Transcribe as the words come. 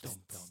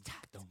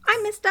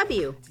I'm Miss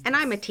W, and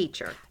I'm a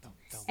teacher.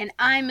 And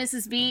I'm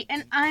Mrs. B,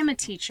 and I'm a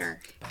teacher.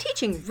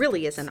 Teaching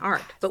really is an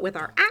art, but with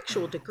our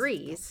actual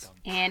degrees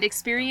and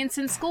experience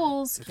in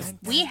schools,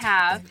 we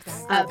have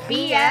a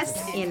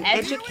BS in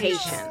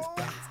education.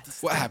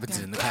 What happens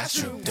in the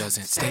classroom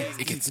doesn't stay.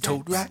 It gets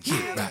told right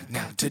here, right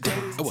now, today.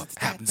 What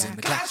happens in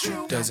the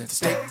classroom doesn't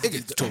stay. It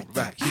gets told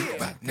right here,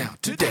 right now,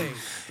 today.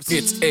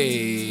 It's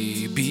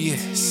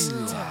ABS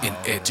in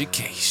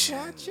education.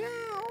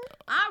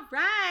 All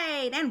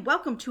right, and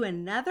welcome to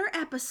another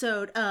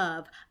episode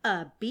of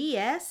A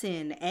BS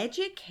in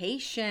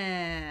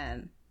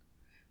Education.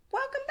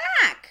 Welcome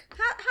back.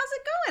 How's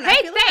it going?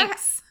 Hey,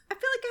 thanks. I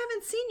feel like I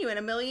haven't seen you in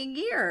a million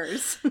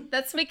years.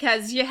 That's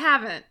because you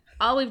haven't.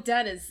 All we've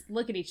done is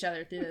look at each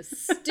other through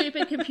this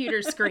stupid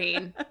computer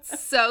screen.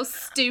 So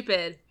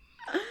stupid.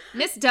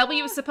 Miss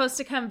W was supposed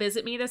to come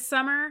visit me this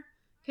summer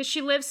because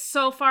she lives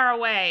so far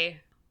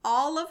away.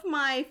 All of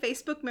my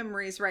Facebook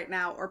memories right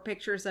now are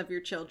pictures of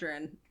your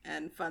children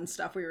and fun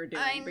stuff we were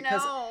doing. I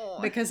know.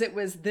 Because it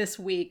was this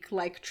week,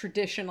 like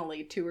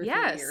traditionally 2 or 3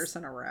 years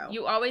in a row.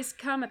 You always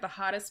come at the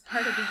hottest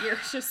part of the year.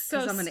 It's just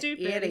so I'm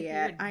stupid. An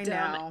idiot. You're a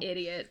dumb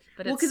idiot.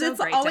 But well, it's so it's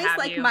great always to have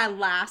like you. My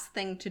last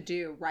thing to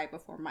do right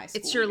before my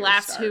school It's your year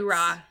last starts.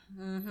 hoorah.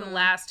 Mm-hmm. The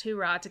last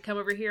hoorah to come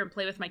over here and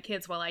play with my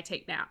kids while I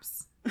take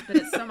naps. But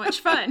it's so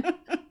much fun.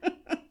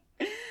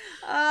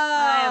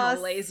 I am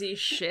a lazy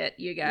shit,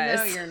 you guys.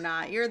 No, you're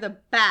not. You're the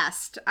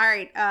best. All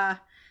right,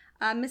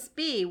 Miss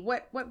B,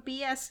 what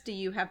BS do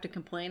you have to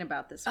complain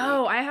about this week?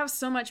 Oh, I have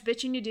so much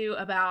bitching to do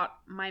about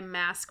my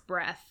mask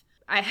breath.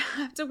 I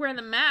have to wear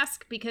the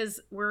mask because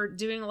we're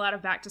doing a lot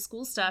of back to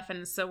school stuff,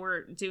 and so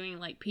we're doing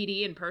like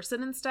PD in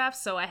person and stuff,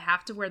 so I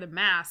have to wear the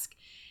mask.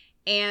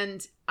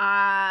 And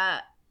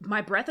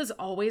my breath is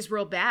always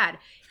real bad.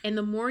 And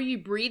the more you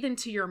breathe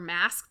into your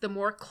mask, the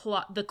more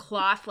the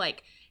cloth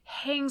like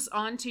hangs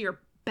onto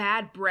your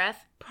bad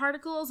breath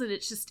particles, and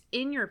it's just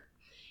in your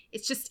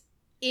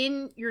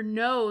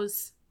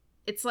nose.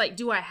 It's like,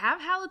 do I have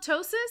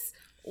halitosis?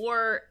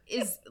 Or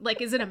is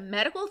it a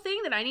medical thing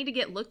that I need to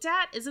get looked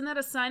at? Isn't that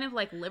a sign of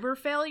like liver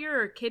failure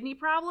or kidney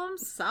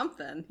problems?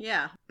 Something,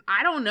 yeah.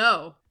 I don't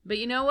know. But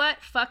you know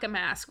what? Fuck a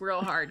mask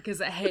real hard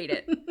because I hate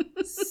it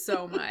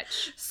so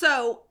much.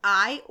 So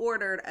I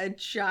ordered a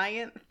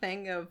giant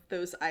thing of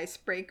those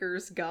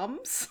Icebreakers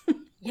gums.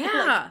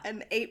 Yeah. Like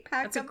an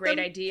 8-pack. That's a great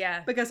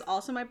idea. Because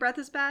also my breath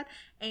is bad.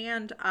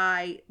 And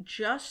I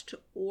just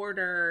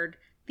ordered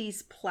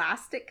these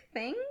plastic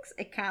things.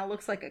 It kind of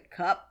looks like a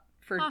cup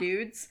for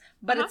dudes,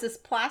 but it's this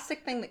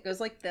plastic thing that goes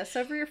like this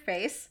over your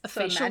face. A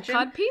facial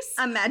cod piece?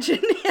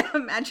 Imagine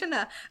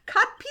a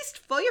cod piece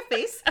for your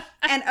face.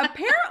 And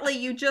apparently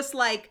you just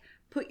like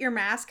put your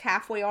mask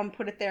halfway on,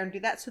 put it there and do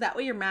that. So that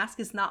way your mask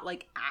is not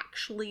like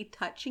actually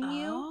touching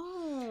you.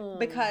 Oh.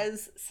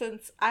 Because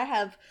since I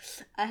have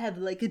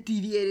like a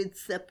deviated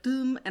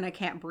septum and I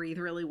can't breathe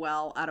really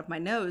well out of my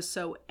nose.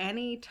 So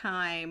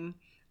anytime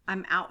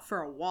I'm out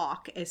for a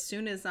walk, as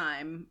soon as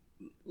I'm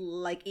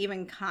like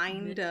even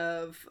kind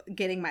of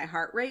getting my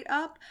heart rate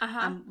up,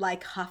 I'm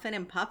like huffing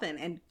and puffing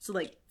and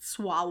like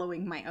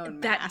swallowing my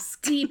own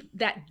mask.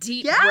 That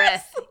deep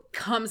breath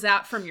comes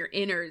out from your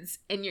innards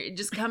and it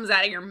just comes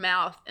out of your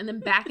mouth and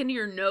then back into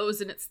your nose,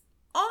 and it's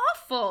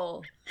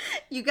awful.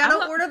 You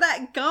gotta order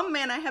that gum,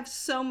 man. I have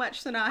so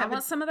much. So now I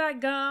want some of that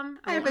gum.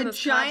 I have a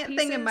giant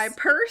thing in my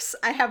purse.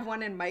 I have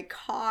one in my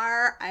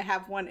car. I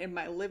have one in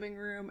my living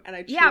room, and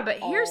I chew but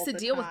all here's the the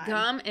deal time. with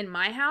gum in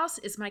my house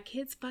is my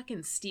kids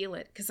fucking steal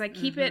it because I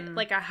keep it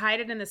like I hide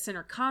it in the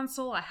center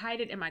console. I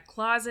hide it in my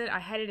closet. I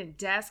hide it in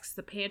desks,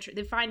 the pantry.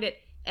 They find it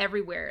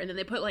everywhere, and then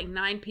they put like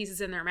 9 pieces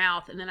in their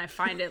mouth, and then I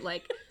find it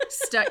like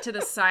stuck to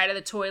the side of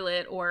the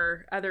toilet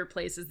or other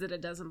places that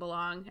it doesn't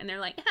belong, and they're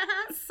like,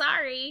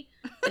 sorry,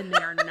 and they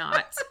are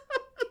not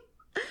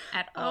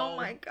at all. Oh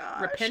my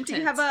gosh. Repentant.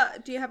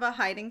 Do you have a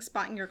hiding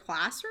spot in your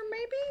classroom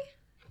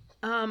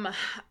maybe?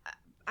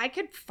 I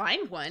could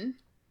find one.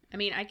 I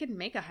mean, I could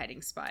make a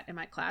hiding spot in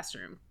my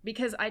classroom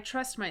because I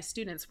trust my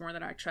students more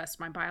than I trust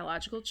my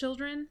biological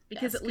children,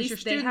 because at least your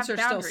they have students are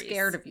boundaries. still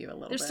scared of you a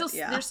little bit.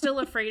 They're still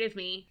afraid of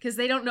me because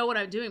they don't know what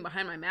I'm doing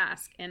behind my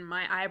mask, and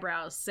my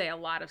eyebrows say a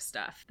lot of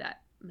stuff that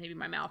maybe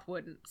my mouth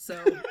wouldn't.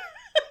 So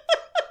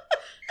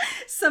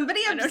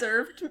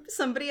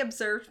Somebody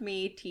observed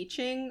me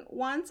teaching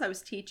once. I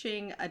was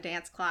teaching a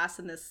dance class,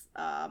 and this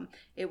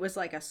it was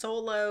like a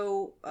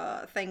solo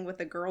thing with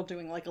a girl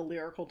doing like a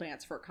lyrical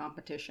dance for a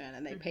competition,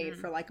 and they paid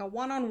for like a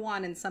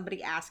one-on-one, and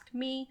somebody asked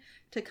me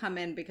to come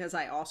in because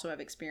I also have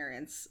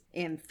experience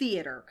in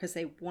theater, because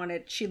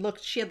she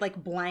had like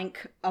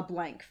a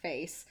blank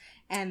face,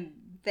 and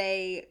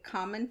they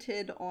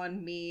commented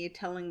on me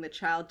telling the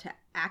child to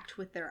act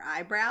with their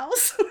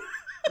eyebrows.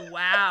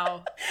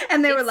 wow.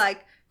 And they were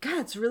like, God,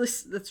 that's really,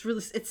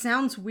 it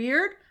sounds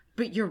weird,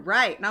 but you're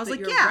right. And I was like,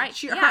 yeah, right.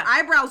 Her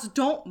eyebrows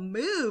don't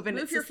move. And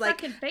Move it's your this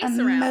like face around.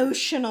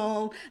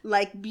 emotional,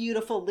 like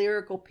beautiful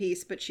lyrical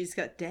piece, but she's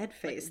got dead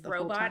face the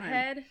whole Robot time.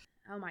 head.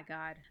 Oh my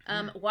God.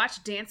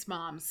 Watch Dance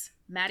Moms.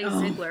 Maddie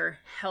Ziegler,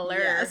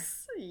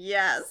 hilarious.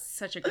 Yes.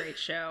 Such a great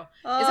show.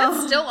 Oh. Is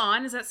that still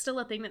on? Is that still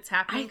a thing that's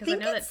happening?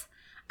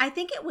 I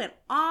think it went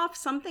off.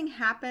 Something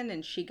happened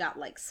and she got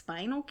like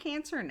spinal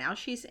cancer and now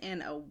she's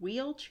in a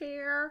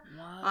wheelchair.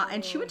 Whoa.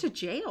 And she went to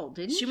jail,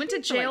 didn't she? She went to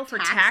jail for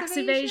tax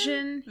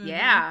evasion. Mm-hmm.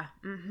 Yeah.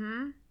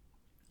 Mm-hmm.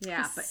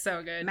 Yeah. But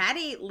so good.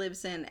 Maddie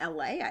lives in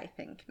LA, I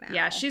think, now.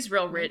 Yeah, she's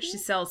real rich. Maybe? She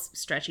sells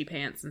stretchy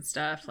pants and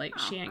stuff. Like,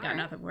 she ain't got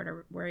alright. nothing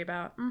to worry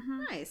about.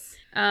 Mm-hmm. Nice.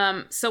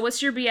 So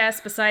what's your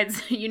BS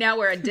besides you now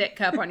wear a dick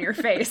cup on your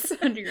face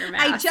under your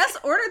mask? I just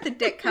ordered the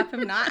dick cup.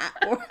 I'm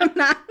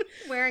not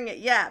wearing it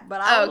yet,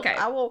 but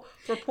I will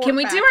report. Can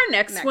we back do our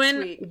next one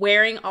week.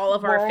 wearing all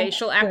of our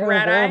facial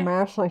apparatus?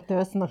 Mask like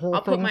this, and the whole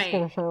I'll put thing's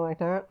gonna show like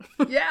that.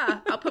 Yeah,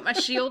 I'll put my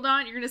shield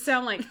on. You're gonna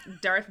sound like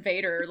Darth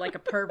Vader, like a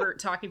pervert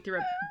talking through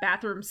a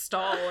bathroom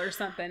stall or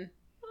something.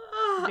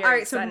 Very all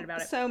right, excited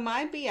about it. So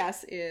my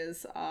BS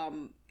is,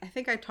 I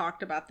think I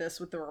talked about this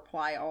with the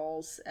reply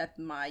alls at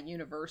my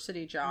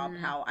university job,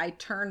 how I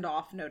turned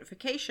off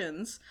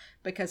notifications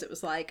because it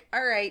was like,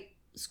 all right,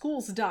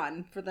 school's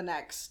done for the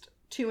next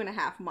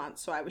 2.5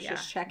 months. So I was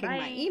just checking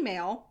my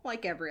email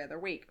like every other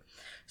week.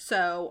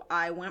 So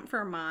I went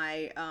for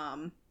my,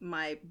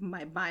 my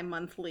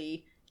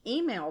bi-monthly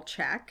email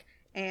check,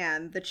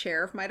 and the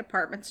chair of my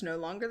department's no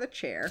longer the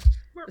chair.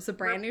 It's a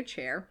brand new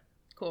chair.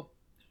 Cool.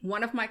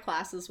 One of my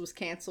classes was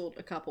canceled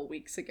a couple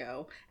weeks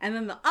ago, and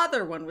then the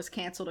other one was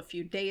canceled a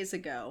few days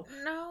ago.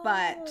 No.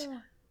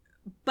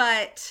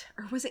 But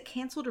or was it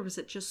canceled or was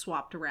it just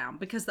swapped around?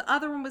 Because the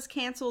other one was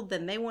canceled,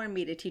 then they wanted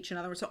me to teach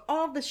another one. So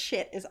all the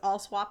shit is all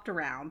swapped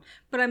around,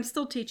 but I'm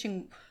still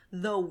teaching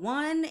the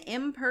one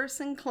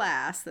in-person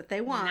class that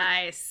they want.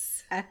 Nice.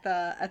 At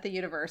the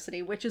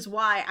university, which is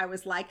why I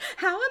was like,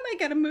 how am I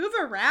going to move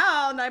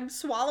around? I'm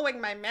swallowing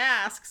my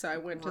mask. So I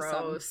went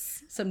to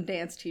some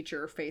dance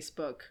teacher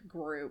Facebook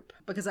group,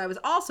 because I was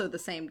also the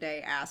same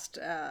day asked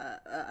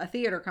a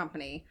theater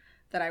company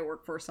that I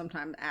work for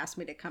sometime asked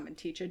me to come and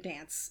teach a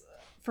dance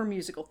for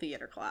musical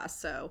theater class.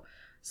 So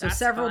That's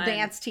several fun.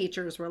 Dance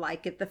teachers were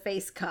like, get the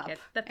face cup. Get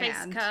the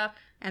face cup.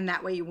 And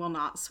that way you will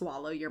not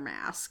swallow your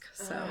mask.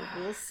 So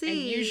we'll see.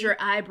 And use your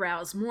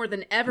eyebrows more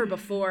than ever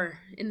before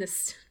in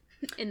this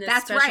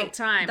That's special right.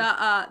 time.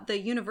 The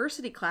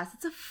university class,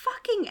 it's a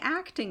fucking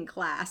acting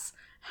class.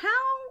 How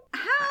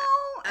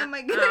am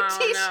I gonna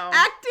teach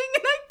acting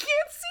and I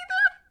can't see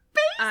their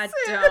faces?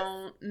 I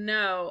don't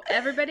know.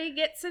 Everybody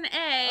gets an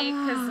A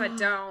because I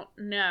don't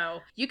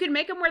know. You could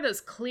make them wear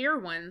those clear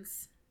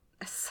ones.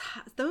 It's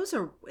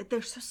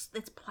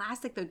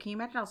plastic though. Can you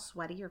imagine how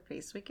sweaty your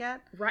face would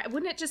get? Right?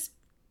 Wouldn't it just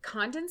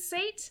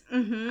condensate?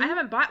 Mm-hmm. I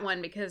haven't bought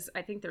one because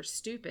I think they're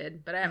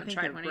stupid, but I haven't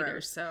tried one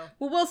either. So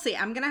well, we'll see.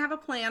 I'm gonna have a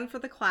plan for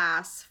the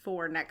class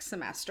for next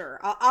semester.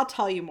 I'll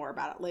tell you more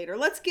about it later.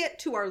 Let's get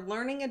to our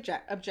learning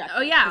objective.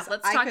 Oh yeah,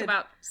 let's talk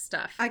about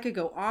stuff. I could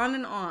go on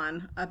and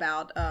on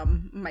about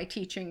my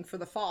teaching for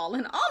the fall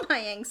and all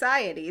my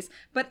anxieties,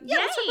 but yeah,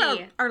 let's talk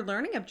about our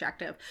learning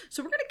objective.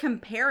 So we're gonna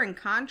compare and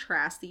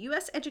contrast the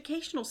U.S.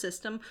 educational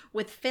system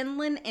with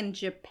Finland and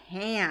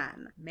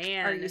Japan.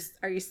 Man,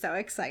 are you so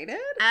excited?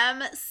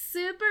 I'm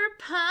super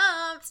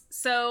pumped.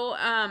 So,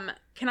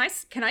 can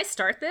I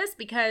start this?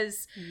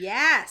 Because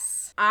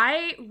yes,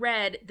 I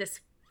read this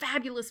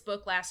fabulous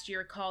book last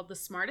year called The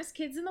Smartest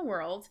Kids in the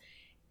World,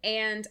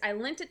 and I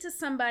lent it to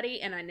somebody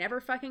and I never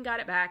fucking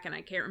got it back, and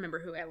I can't remember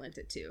who I lent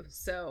it to.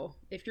 So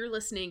if you're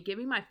listening, give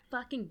me my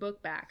fucking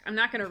book back. I'm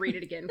not going to read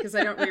it again because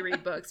I don't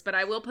reread books, but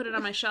I will put it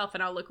on my shelf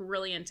and I'll look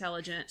really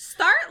intelligent.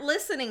 Start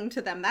listening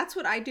to them. That's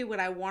what I do when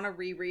I want to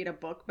reread a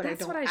book, but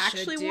That's I don't what I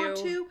actually should want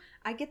do. to.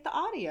 I get the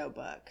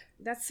audiobook.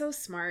 That's so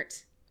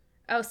smart.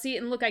 Oh, see,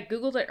 and look, I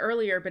Googled it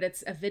earlier, but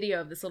it's a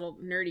video of this little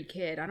nerdy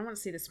kid. I don't want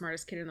to see The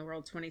Smartest Kid in the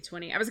World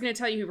 2020. I was going to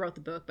tell you who wrote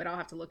the book, but I'll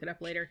have to look it up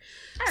later.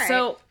 All right.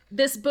 So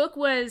this book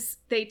was,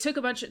 they took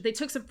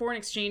some foreign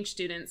exchange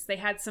students. They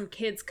had some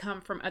kids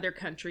come from other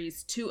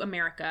countries to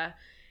America,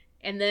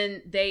 and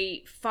then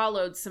they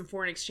followed some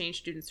foreign exchange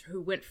students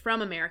who went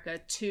from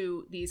America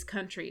to these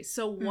countries.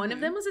 So one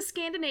of them was a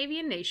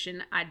Scandinavian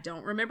nation. I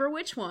don't remember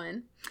which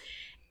one.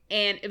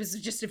 And it was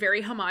just a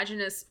very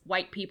homogenous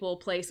white people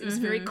place. It was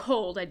very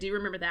cold. I do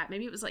remember that.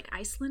 Maybe it was like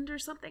Iceland or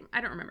something. I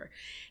don't remember.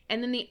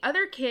 And then the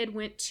other kid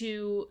went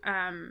to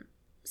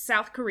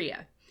South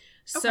Korea.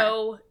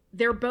 So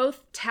they're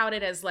both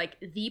touted as like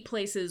the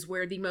places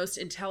where the most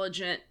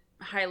intelligent,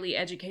 highly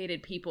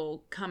educated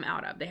people come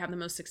out of. They have the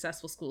most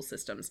successful school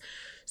systems.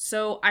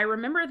 So I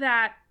remember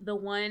that the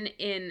one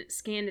in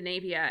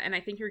Scandinavia, and I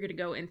think you're going to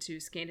go into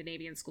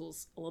Scandinavian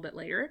schools a little bit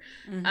later,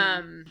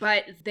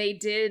 but they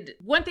did,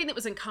 one thing that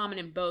was in common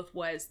in both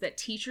was that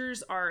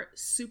teachers are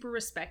super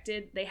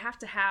respected. They have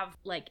to have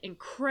like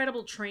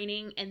incredible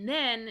training, and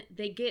then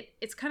they get,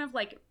 it's kind of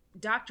like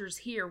doctors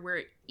here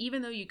where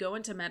even though you go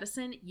into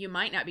medicine, you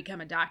might not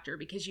become a doctor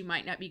because you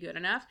might not be good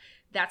enough.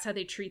 That's how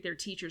they treat their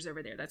teachers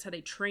over there. That's how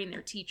they train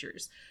their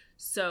teachers.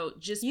 So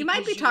just you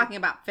might be talking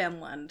about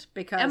Finland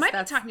because I might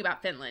be talking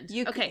about Finland.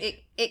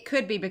 Okay, it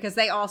could be because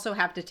they also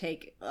have to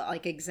take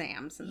like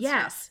exams and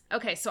stuff.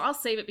 Okay, so I'll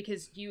save it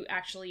because you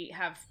actually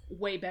have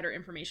way better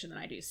information than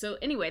I do. So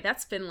anyway,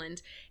 that's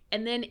Finland.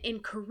 And then in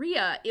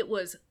Korea, it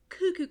was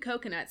cuckoo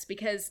coconuts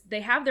because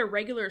they have their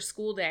regular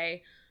school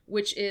day,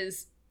 which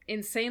is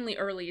insanely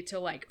early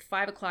till like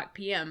 5:00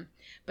 p.m.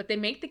 But they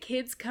make the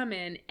kids come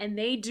in and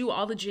they do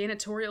all the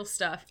janitorial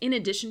stuff in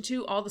addition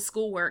to all the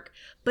schoolwork.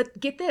 But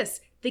get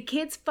this, the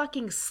kids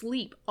fucking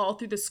sleep all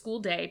through the school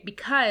day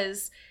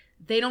because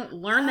they don't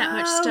learn that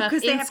much stuff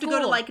because they have school. to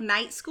go to like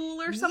night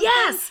school or something.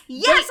 Yes,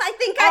 I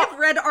think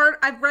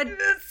I've read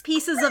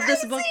pieces of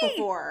this book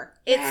before.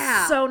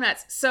 It's so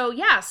nuts. So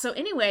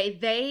anyway,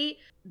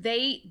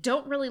 they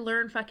don't really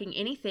learn fucking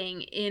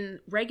anything in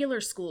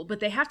regular school, but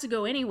they have to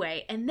go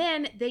anyway. And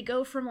then they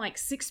go from like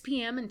 6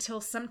 p.m.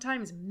 until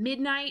sometimes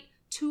midnight,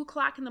 2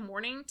 o'clock in the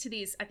morning to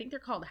these, I think they're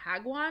called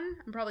hagwon.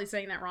 I'm probably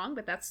saying that wrong,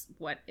 but that's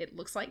what it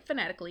looks like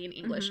phonetically in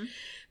English. Mm-hmm.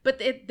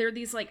 But they're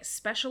these like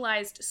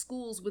specialized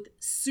schools with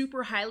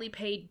super highly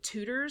paid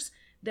tutors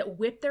that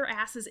whip their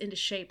asses into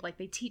shape. Like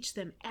they teach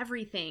them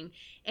everything.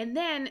 And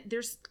then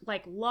there's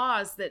like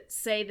laws that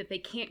say that they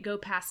can't go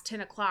past 10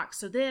 o'clock.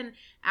 So then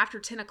after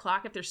 10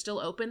 o'clock, if they're still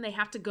open, they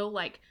have to go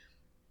like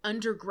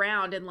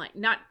underground and like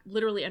not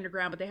literally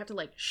underground, but they have to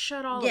like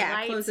shut all the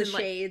lights close the and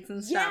shades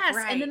and stuff. Yes,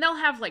 right. And then they'll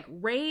have like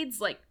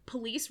raids, like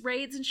police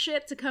raids and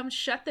shit to come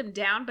shut them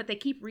down, but they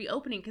keep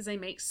reopening because they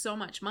make so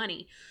much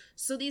money.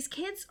 So these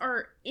kids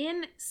are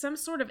in some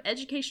sort of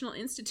educational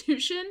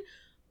institution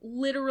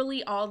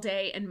literally all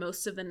day and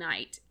most of the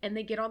night, and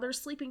they get all their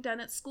sleeping done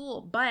at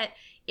school. But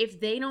if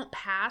they don't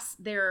pass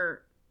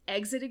their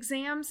exit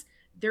exams,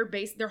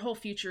 their whole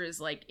future is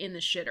like in the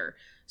shitter.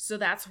 So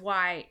that's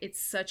why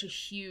it's such a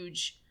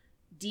huge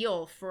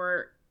deal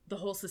for the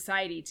whole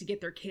society to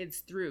get their kids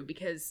through,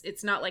 because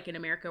it's not like in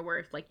America where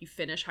if like you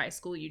finish high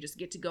school you just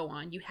get to go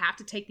on. You have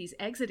to take these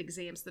exit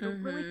exams that are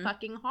really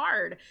fucking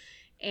hard.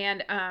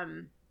 And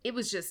it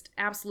was just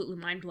absolutely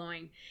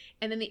mind-blowing.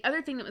 And then the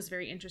other thing that was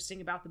very interesting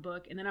about the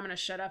book, and then I'm going to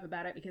shut up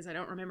about it because I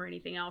don't remember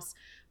anything else,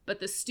 but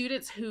the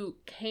students who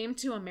came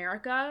to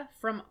America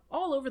from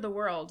all over the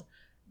world,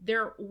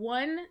 their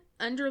one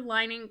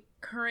underlining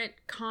current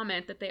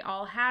comment that they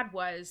all had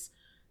was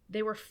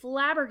they were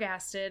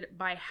flabbergasted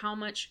by how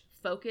much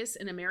focus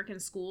in American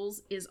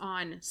schools is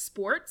on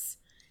sports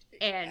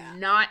and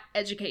not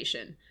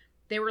education.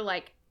 They were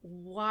like,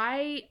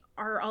 why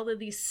are all of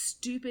these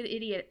stupid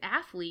idiot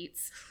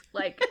athletes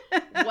like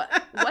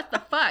what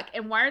the fuck,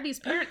 and why are these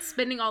parents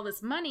spending all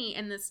this money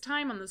and this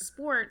time on the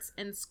sports,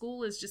 and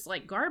school is just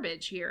like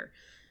garbage here?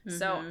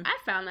 So I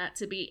found that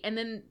to be, and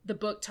then the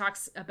book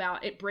talks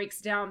about, it breaks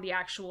down the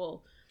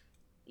actual,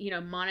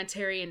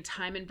 monetary and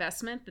time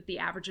investment that the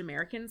average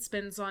American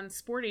spends on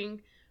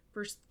sporting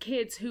for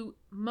kids who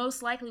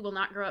most likely will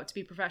not grow up to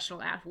be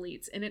professional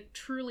athletes. And it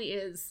truly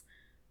is,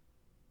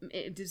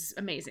 it is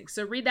amazing.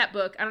 So read that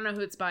book. I don't know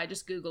who it's by.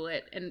 Just Google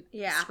it and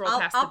scroll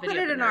past the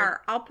video.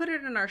 I'll put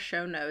it in our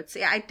show notes.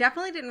 Yeah, I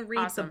definitely didn't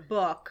read the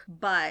book,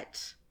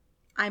 but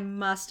I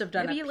must have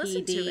done a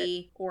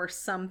PD or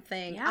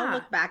something. Yeah. I'll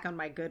look back on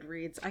my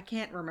Goodreads. I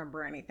can't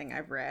remember anything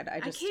I've read.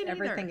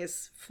 Everything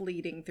is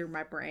fleeting through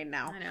my brain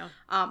now. I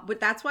know. But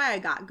that's why I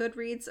got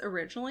Goodreads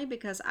originally,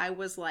 because I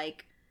was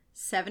like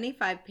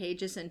 75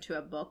 pages into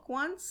a book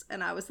once,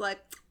 and I was like,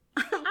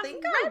 I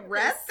think I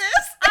read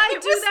this. I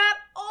do that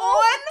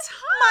all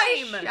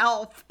the time. My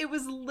shelf. It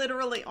was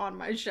literally on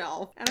my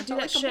shelf. And I do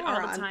that shit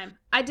all the time.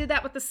 I did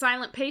that with The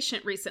Silent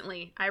Patient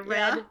recently. I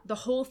read the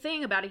whole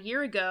thing about a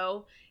year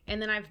ago,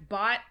 and then I've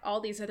bought all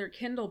these other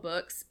Kindle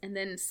books, and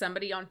then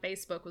somebody on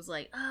Facebook was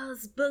like, oh,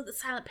 this book, The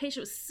Silent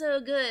Patient, was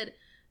so good.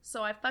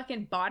 So I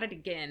fucking bought it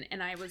again,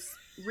 and I was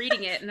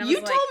reading it, and I was You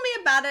told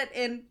me about it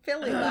in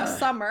Philly last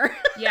summer.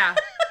 Yeah.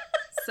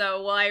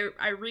 So, well,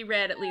 I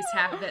reread at least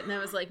half of it, and I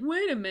was like,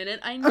 wait a minute,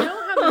 I know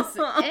how this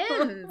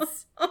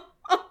ends.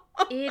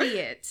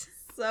 Idiot.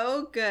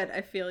 So good.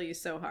 I feel you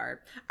so hard.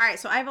 All right,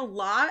 so I have a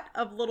lot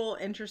of little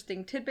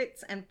interesting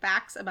tidbits and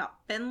facts about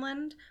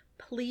Finland.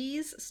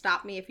 Please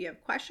stop me if you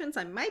have questions.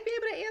 I might be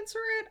able to answer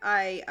it.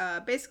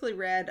 I basically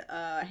read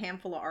a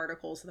handful of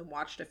articles and then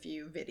watched a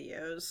few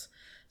videos.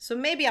 So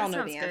maybe I'll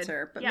know the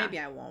answer, but maybe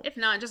I won't. If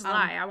not, just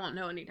lie. I won't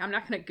know any. I'm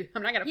not gonna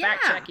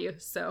fact check you.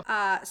 So.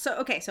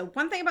 So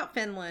one thing about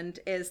Finland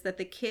is that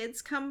the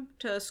kids come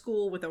to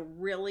school with a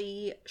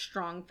really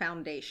strong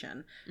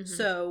foundation. Mm-hmm.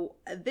 So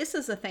this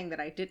is a thing that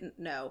I didn't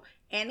know.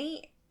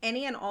 Any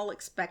and all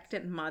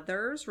expectant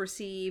mothers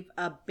receive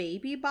a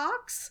baby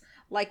box,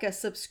 like a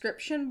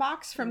subscription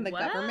box from the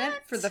government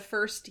for the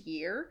first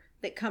year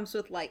that comes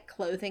with like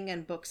clothing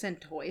and books and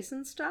toys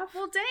and stuff.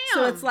 Well, damn.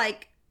 So it's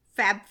like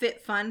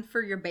FabFitFun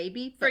for your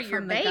baby, For but your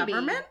from the baby.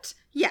 government.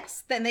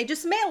 Yes, then they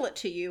just mail it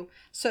to you,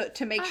 so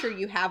to make sure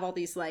you have all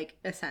these like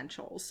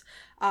essentials.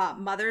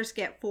 Mothers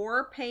get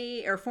 4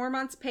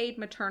 months paid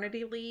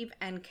maternity leave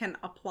and can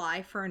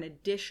apply for an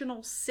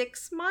additional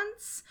 6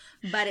 months,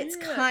 but it's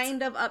Shit.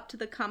 kind of up to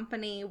the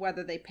company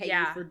whether they pay you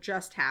Yeah. for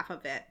just half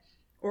of it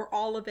or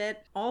all of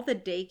it. All the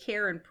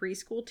daycare and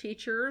preschool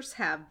teachers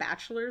have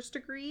bachelor's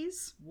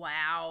degrees.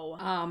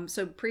 Wow.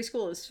 So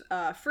preschool is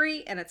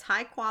free and it's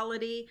high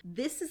quality.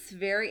 This is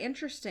very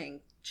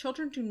interesting.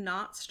 Children do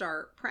not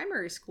start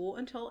primary school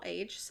until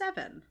age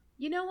 7.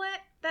 You know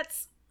what?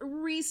 That's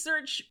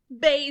research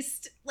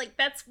based. Like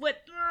that's what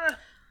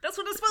it's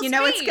supposed to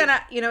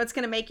be. It's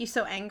gonna make you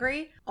so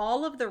angry.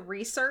 All of the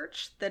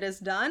research that is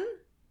done,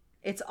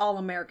 it's all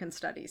American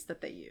studies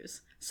that they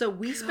use. So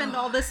we spend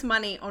all this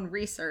money on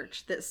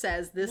research that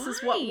says this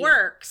is what Why?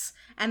 works,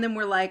 and then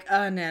we're like,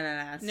 oh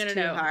no, it's too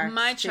No. hard.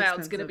 My It's too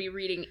child's gonna expensive. be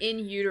reading in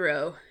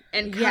utero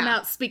and come Yeah.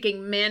 out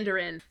speaking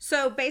Mandarin.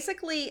 So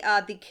basically,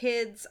 the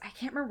kids, I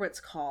can't remember what it's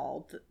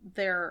called.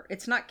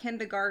 It's not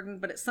kindergarten,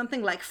 but it's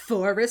something like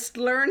forest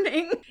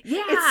learning.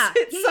 Yeah,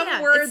 It's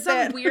some word it's some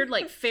that weird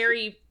like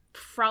fairy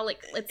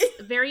frolic. It's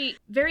very,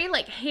 very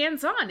like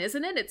hands-on,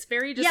 isn't it? It's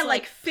very just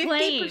like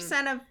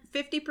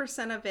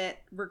 50% of it,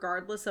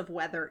 regardless of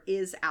weather,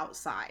 is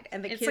outside,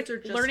 and the It's kids like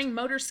are just learning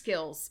motor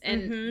skills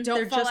and Mhm. don't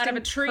They're fall just out of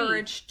a tree.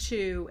 encouraged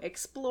to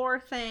explore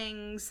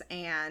things,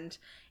 and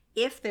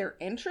if they're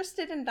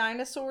interested in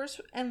dinosaurs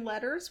and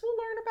letters, we'll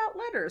learn about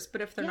letters.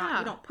 But if they're not, Yeah.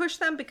 you don't push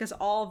them, because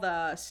all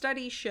the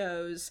study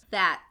shows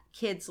that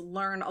kids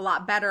learn a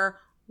lot better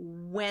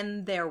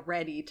when they're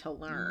ready to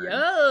learn,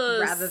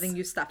 Yes. rather than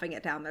you stuffing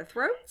it down their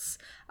throats.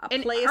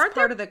 And Play is aren't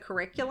part there- of the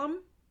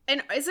curriculum.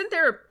 And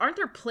aren't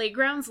there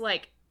playgrounds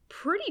like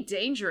pretty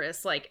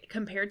dangerous, like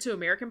compared to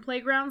American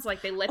playgrounds?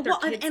 Like they let their Well,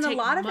 kids and take a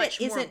lot of much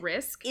it more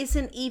risk.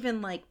 isn't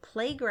even like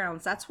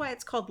playgrounds. That's why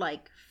it's called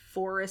like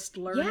forest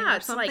learning Yeah, or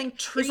it's like something.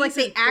 trees It's like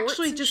they and forts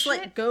actually and just shit.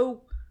 like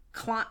go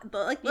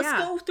let's Yeah.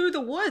 go through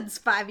the woods,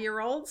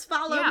 5-year-olds.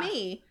 Follow Yeah.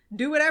 me.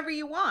 Do whatever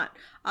you want.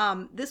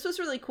 This was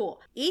really cool.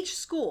 Each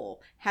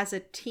school has a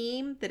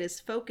team that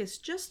is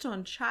focused just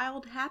on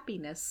child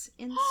happiness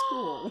in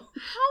school.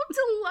 How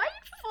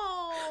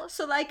delightful!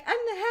 So like, I'm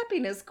the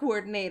happiness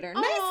coordinator.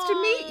 Nice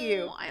to meet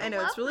you. Oh, I I know,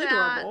 it's love really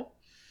that. adorable.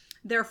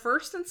 They're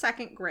first and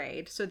second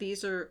grade. So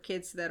these are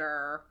kids that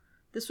are,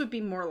 this would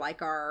be more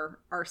like our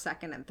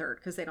second and third,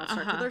 because they don't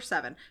start till Uh-huh. they're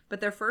 7.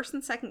 But they're first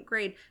and second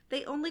grade.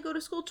 They only go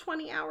to school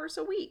 20 hours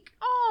a week.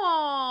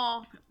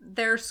 Oh.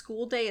 Their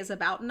school day is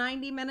about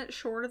 90 minutes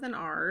shorter than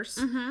ours.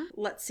 Mm-hmm.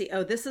 Let's see.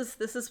 Oh, this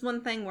is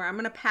one thing where I'm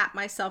going to pat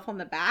myself on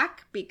the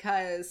back,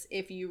 because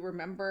if you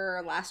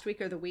remember last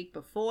week or the week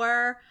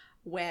before,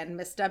 when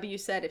Miss W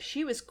said if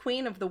she was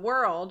queen of the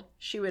world,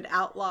 she would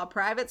outlaw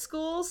private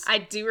schools. I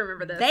do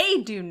remember this.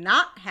 They do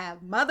not have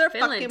motherfucking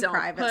Finland don't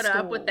private put schools.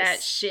 up with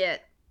that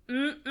shit.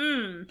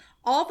 Mm-mm.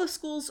 All the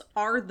schools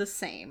are the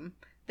same.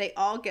 They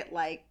all get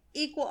like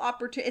equal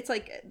opportunity. It's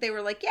like they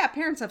were like, yeah,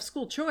 parents have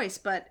school choice,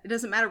 but it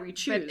doesn't matter what you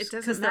choose, But it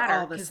 'cause doesn't they're matter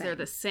all the because same. they're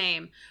the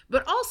same.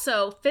 But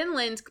also,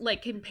 Finland,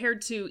 like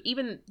compared to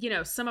even,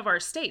 some of our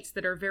states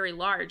that are very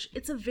large,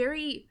 it's a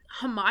very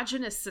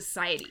homogenous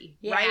society,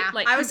 right?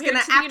 Like I was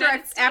compared gonna to the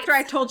United after I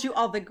States. told you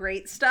all the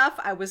great stuff,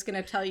 I was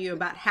gonna tell you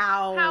about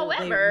how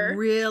However- they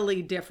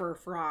really differ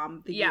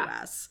from the Yeah.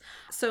 U.S.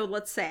 So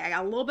let's say I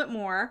got a little bit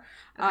more.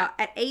 Okay.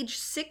 At age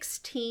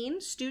 16,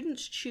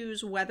 students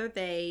choose whether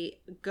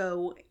they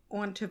go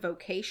on to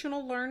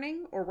vocational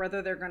learning or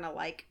whether they're gonna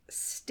like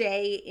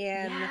stay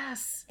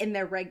Yes. in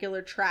their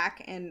regular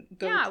track and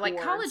go Yeah, like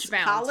towards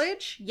college-bound.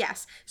 college.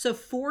 Yes. So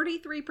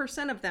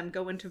 43% of them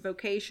go into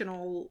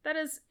vocational That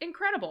is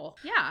incredible.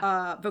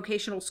 Yeah.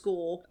 vocational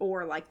school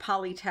or like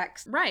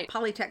polytech Right.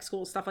 polytech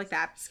school, stuff like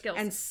that. Skills.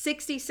 And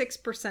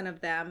 66%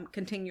 of them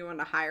continue on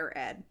to higher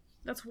ed.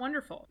 That's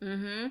wonderful.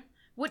 Mm-hmm.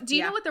 What do you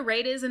Yeah. know what the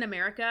rate is in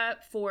America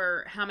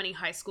for how many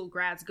high school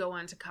grads go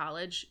on to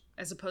college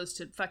as opposed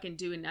to fucking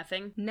doing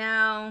nothing?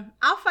 No,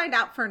 I'll find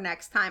out for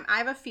next time. I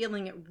have a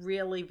feeling it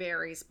really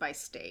varies by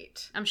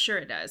state. I'm sure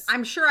it does.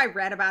 I'm sure I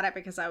read about it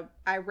because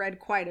I read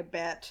quite a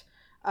bit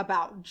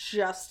about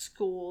just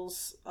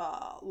schools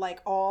like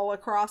all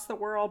across the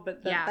world,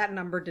 but Yeah. that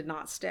number did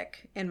not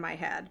stick in my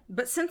head.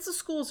 But since the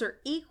schools are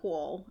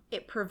equal,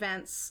 it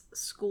prevents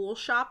school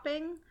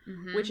shopping,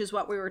 Mhm. which is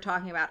what we were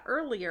talking about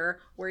earlier,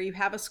 where you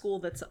have a school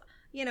that's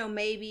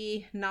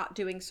maybe not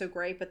doing so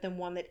great, but then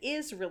one that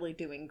is really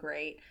doing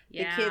great.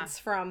 Yeah. The kids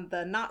from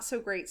the not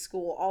so great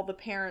school, all the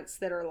parents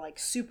that are like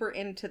super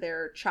into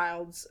their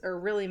child's or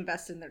really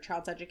invested in their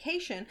child's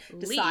education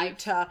decide Leave.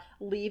 to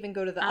leave and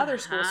go to the other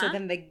school. So Uh-huh.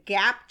 then the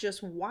gap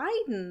just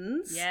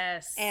widens.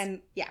 Yes.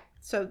 And yeah,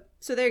 so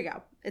there you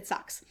go. It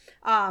sucks.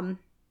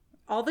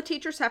 All the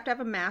teachers have to have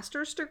a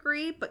master's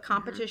degree, but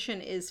competition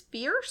is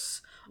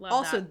fierce. Love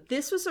Also, that.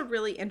 this was a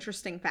really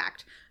interesting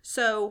fact.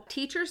 So,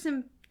 teachers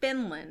in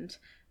Finland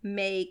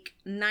make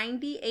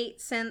 98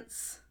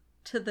 cents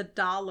to the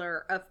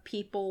dollar of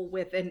people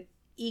with an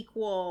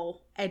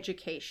equal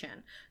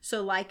education.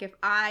 So like if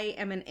I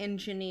am an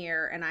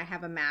engineer and I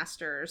have a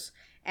master's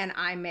and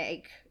I'm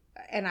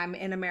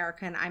in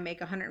America and I make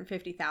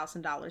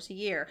 $150,000 a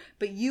year,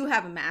 but you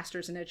have a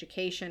master's in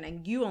education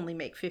and you only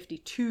make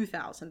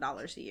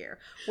 $52,000 a year.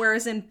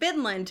 Whereas in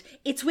Finland,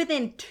 it's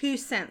within 2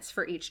 cents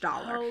for each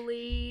dollar.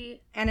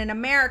 Holy. And in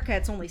America,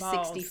 it's only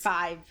balls.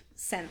 65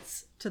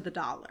 cents to the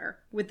dollar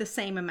with the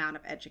same amount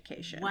of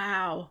education.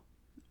 Wow.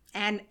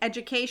 And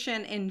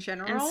education in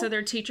general, And so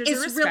their teachers are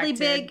is respected. really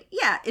big.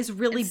 Yeah, is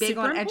really It's big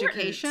super on important.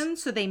 education.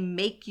 So they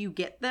make you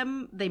get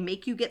them. They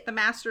make you get the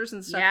masters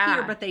and stuff Yeah.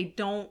 here, but they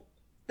don't.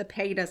 The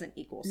pay doesn't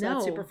equal. So No.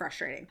 that's super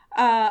frustrating.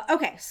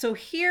 Okay, so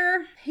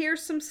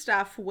here's some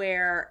stuff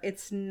where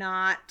it's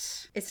not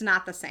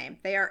the same.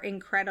 They are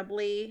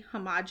incredibly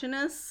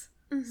homogenous.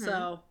 Mm-hmm.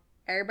 So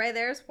everybody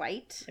there is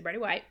white. Everybody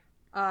white.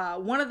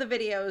 One of the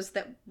videos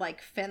that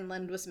like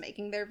Finland was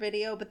making their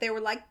video, but they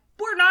were like,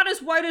 we're not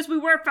as white as we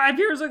were 5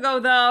 years ago,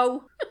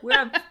 though.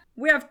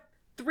 We have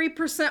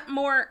 3%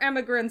 more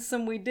immigrants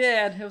than we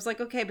did. It was like,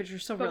 okay, but you're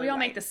still But really we all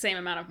white. make the same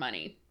amount of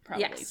money,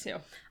 probably, Yes. too.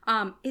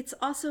 It's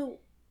also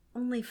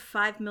only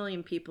 5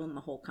 million people in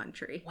the whole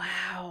country.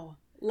 Wow.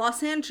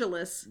 Los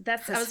Angeles.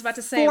 That's I has was about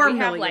to say 4 we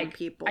have million like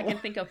people. I can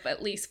think of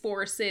at least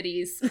 4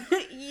 cities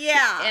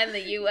Yeah. in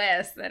the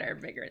US that are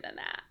bigger than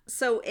that.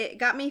 So it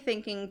got me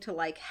thinking to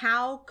like,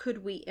 how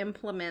could we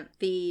implement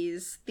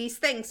these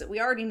things that we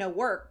already know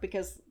work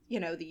because, you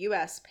know, the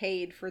US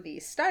paid for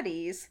these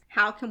studies.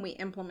 How can we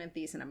implement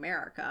these in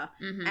America?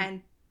 Mhm.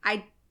 And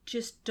I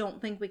just don't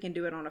think we can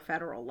do it on a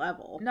federal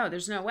level. No,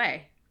 there's no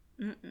way.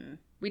 Mm-mm.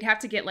 We'd have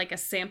to get like a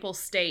sample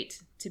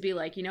state to be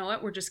like, you know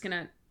what, we're just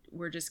gonna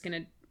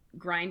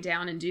grind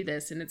down and do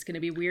this, and it's gonna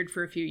be weird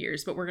for a few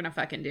years, but we're gonna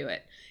fucking do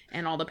it.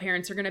 And all the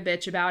parents are gonna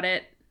bitch about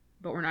it,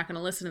 but we're not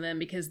gonna listen to them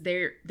because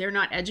they're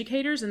not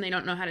educators and they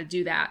don't know how to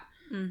do that.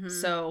 Mhm.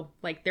 So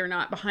like they're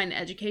not behind the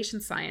education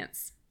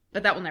science.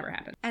 But that will never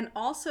happen. And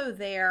also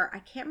I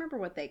can't remember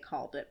what they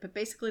called it, but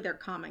basically their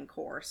Common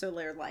Core, so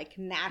their like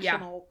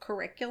national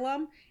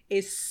curriculum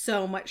is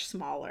so much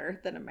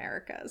smaller than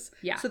America's.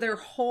 Yeah. So their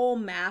whole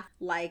math,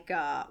 like,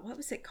 what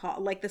was it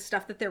called? Like the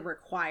stuff that they're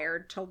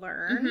required to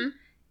learn, Mhm.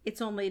 it's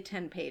only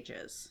 10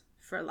 pages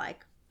for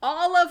like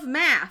all of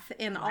math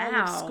in all of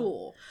Wow.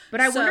 school.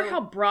 But I wonder So-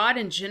 how broad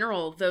and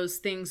general those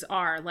things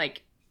are.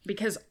 Like,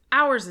 because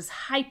ours is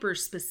hyper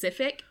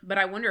specific, but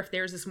I wonder if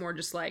theirs is more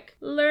just like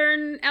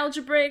learn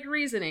algebraic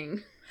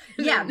reasoning.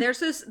 Yeah,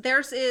 theirs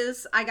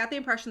is I got the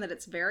impression that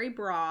it's very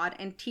broad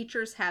and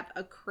teachers have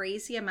a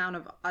crazy amount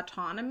of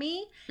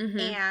autonomy Mhm.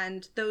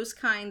 and those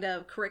kind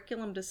of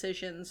curriculum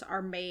decisions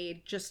are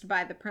made just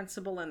by the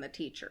principal and the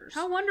teachers.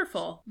 How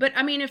wonderful. But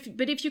I mean, if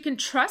you can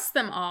trust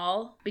them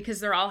all because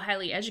they're all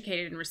highly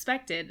educated and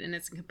respected and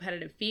it's a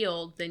competitive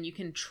field, then you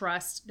can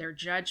trust their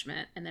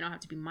judgment and they don't have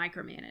to be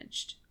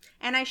micromanaged.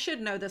 And I should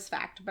know this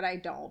fact, but I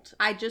don't.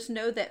 I just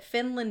know that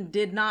Finland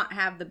did not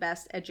have the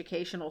best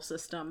educational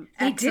system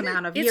X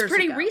amount of years ago. It's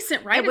pretty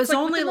recent, right? It was it's like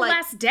only within the like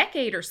last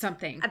decade or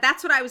something.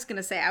 That's what I was going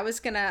to say. I was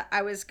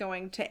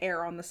going to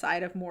err on the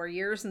side of more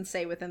years and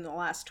say within the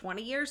last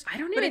 20 years. I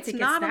don't but even it's think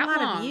not it's a that lot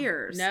long. of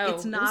years. No,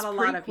 it's it not was a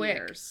pretty lot of quick.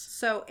 years.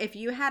 So if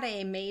you had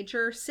a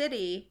major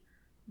city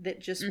that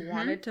just Mhm.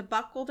 wanted to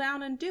buckle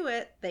down and do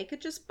it, they could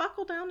just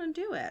buckle down and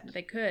do it.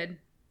 They could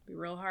be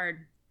real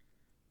hard,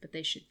 but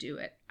they should do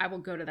it. I will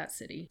go to that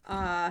city.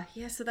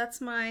 Yeah, so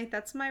that's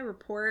my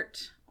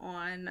report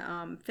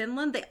on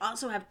Finland. They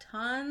also have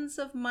tons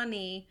of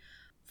money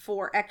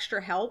for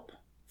extra help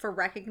for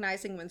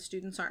recognizing when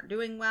students aren't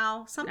doing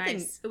well.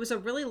 Nice. It was a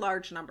really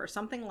large number,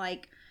 something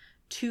like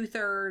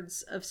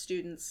 2/3 of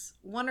students,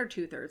 1 or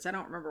 2/3, I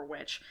don't remember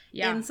which,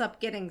 Yeah. ends up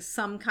getting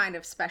some kind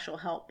of special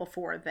help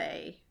before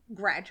they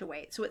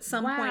graduate. So at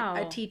some Wow.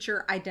 point, a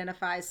teacher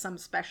identifies some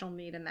special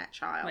need in that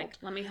child. Like,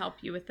 let me help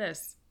you with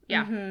this.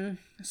 Yeah. Mhm.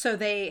 So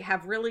they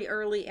have really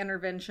early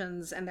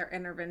interventions, and their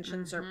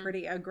interventions are Mhm.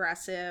 pretty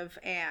aggressive.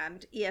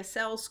 And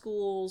ESL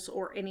schools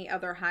or any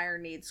other higher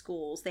need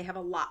schools, they have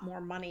a lot more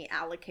money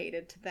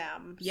allocated to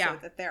them, Yeah. so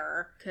that there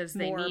are Because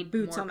they more need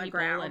boots more on the people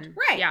ground. and-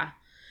 Right. Yeah.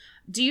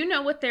 Do you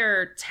know what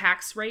their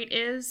tax rate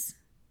is?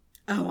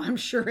 Oh, I'm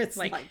sure it's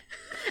Like- like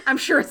I'm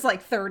sure it's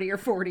like 30 or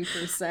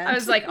 40%. I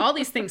was like, all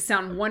these things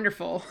sound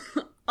wonderful.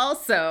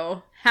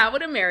 Also, how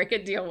would America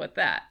deal with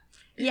that?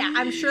 yeah,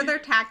 I'm sure their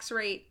tax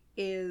rate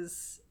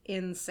is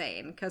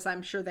insane because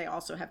I'm sure they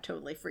also have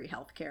totally free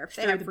healthcare. If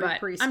they Through have the free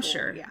butt. preschool, I'm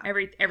sure. Yeah.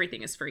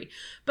 Everything is free.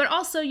 But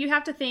also, you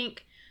have to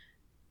think,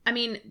 I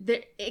mean,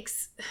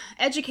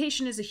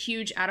 education is a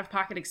huge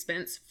out-of-pocket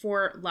expense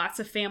for lots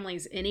of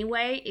families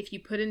anyway. If you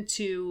put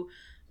into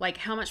like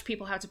how much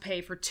people have to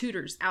pay for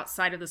tutors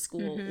outside of the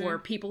school, Mhm. or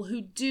people who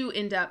do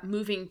end up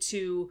moving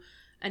to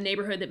a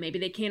neighborhood that maybe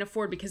they can't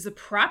afford because the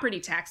property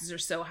taxes are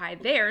so high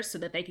there so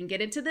that they can get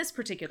into this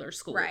particular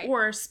school, Right.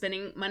 or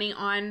spending money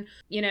on,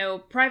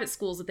 private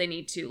schools that they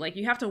need to. Like,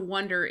 you have to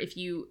wonder, if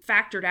you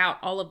factored out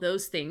all of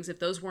those things, if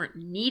those weren't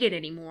needed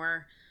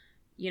anymore,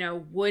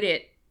 would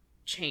it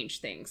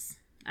change things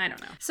I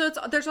don't know. So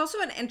there's also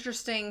an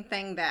interesting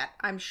thing that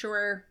I'm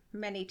sure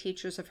many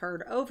teachers have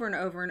heard over and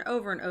over and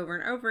over and over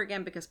and over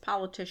again, because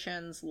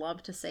politicians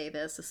love to say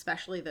this,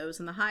 especially those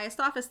in the highest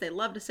office. They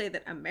love to say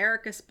that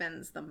America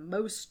spends the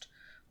most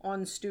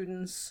on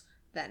students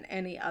than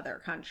any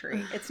other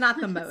country. It's not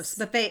the most,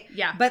 but they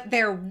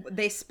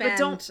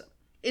spend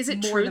is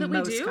it more true than that we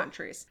most do?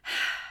 countries.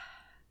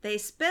 They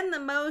spend the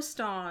most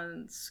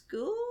on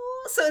school.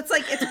 So it's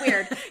like, it's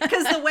weird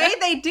because the way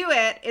they do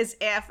it is,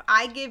 if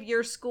I give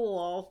your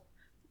school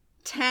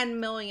 $10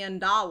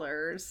 million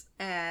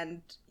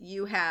and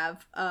you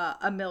have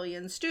 1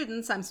 million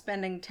students, I'm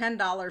spending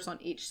 $10 on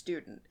each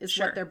student is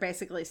Sure. what they're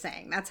basically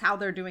saying. That's how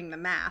they're doing the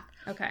math.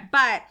 Okay.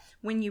 But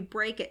when you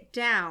break it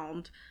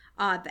down,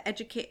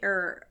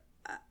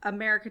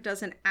 America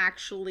doesn't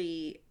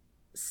actually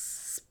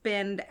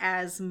spend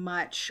as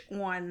much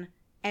on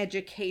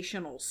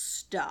educational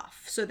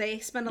stuff. So they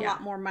spend a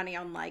lot more money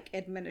on like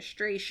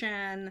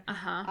administration,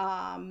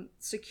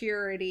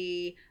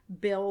 security,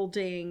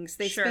 buildings.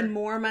 They spend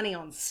more money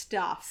on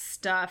stuff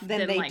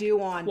than they like do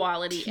on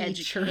quality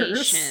teachers.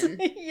 education.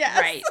 Yes.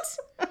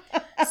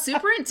 Right.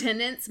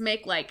 Superintendents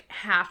make like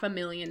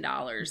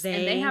 $500,000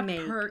 and they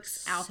have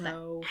perks out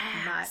so the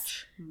ass.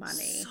 much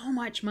money. So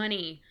much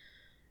money.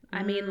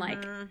 I mean,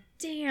 like,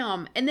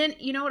 damn. And then,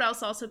 you know what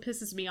else also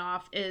pisses me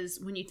off is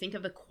when you think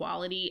of the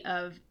quality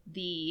of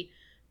the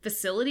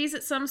facilities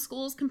at some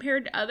schools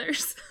compared to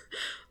others.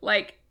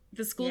 Like,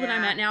 the school that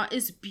I'm at now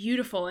is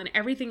beautiful and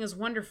everything is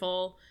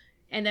wonderful.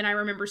 And then I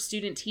remember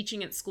student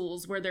teaching at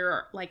schools where there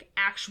are, like,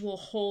 actual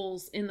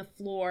holes in the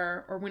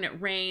floor, or when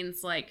it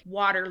rains, like,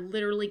 water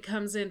literally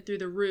comes in through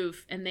the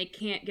roof and they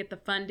can't get the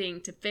funding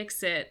to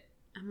fix it.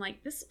 I'm like,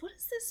 what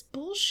is this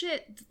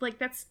bullshit?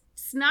 Like, it's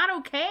not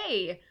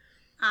okay.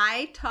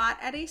 I taught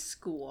at a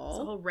school. It's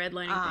a whole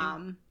redlining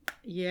thing.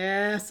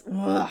 Yes.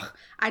 Ugh.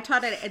 I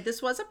taught at, this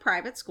was a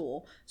private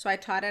school, so I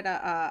taught at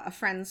a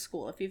friend's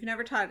school. If you've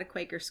never taught at a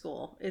Quaker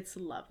school, it's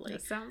lovely.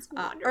 That sounds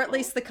wonderful. Or at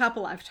least the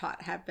couple I've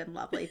taught have been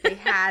lovely. They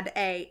had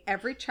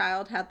every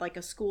child had like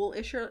a school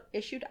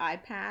issued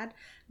iPad.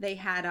 They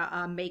had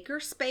a maker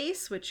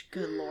space, which,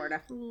 good Lord, I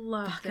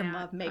fucking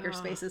love maker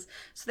spaces.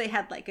 So they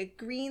had like a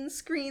green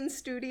screen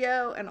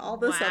studio and all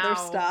this other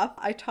stuff.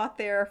 I taught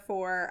there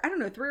for, I don't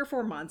know, 3 or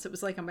 4 months. It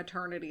was like a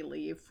maternity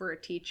leave for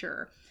a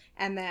teacher.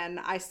 And then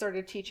I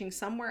started teaching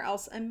somewhere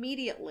else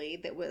immediately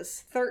that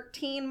was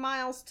 13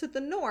 miles to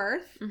the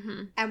north.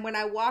 Mm-hmm. And when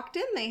I walked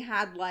in, they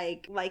had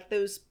like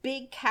those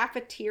big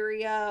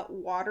cafeteria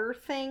water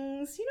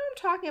things. You know what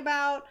I'm talking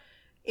about?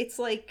 It's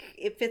like,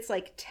 it fits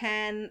like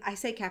 10, I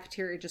say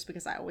cafeteria just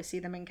because I always see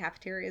them in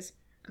cafeterias.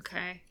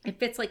 Okay. It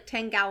fits like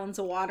 10 gallons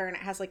of water and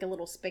it has like a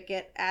little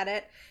spigot at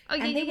it. Oh,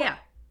 yeah, and they yeah. were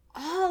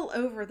all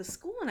over the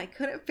school and I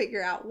couldn't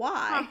figure out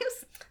why.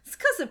 It's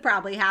because it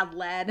probably had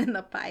lead in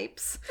the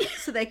pipes.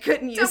 So they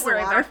couldn't use the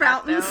water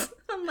fountains.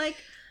 I'm like,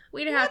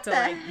 we'd have to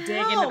like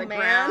dig into the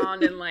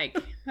ground and like,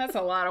 that's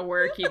a lot of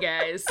work, you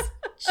guys.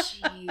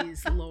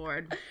 Jeez,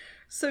 Lord.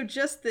 So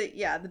just the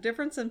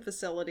difference in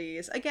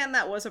facilities. Again,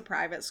 that was a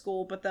private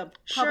school, but the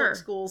public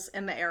schools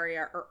in the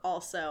area are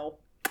also,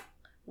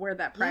 where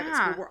that private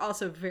school were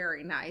also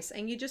very nice.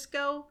 And you just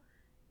go,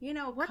 you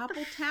know, a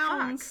couple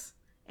towns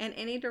in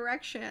any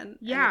direction.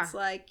 Yeah. And it's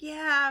like, we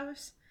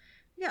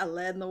got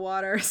lead in the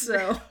water,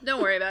 so.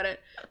 Don't worry about it.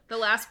 The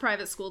last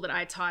private school that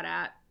I taught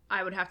at,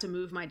 I would have to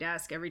move my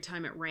desk every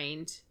time it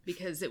rained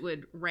because it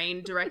would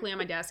rain directly on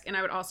my desk. And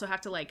I would also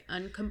have to like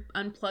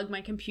unplug my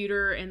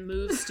computer and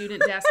move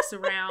student desks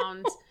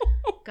around.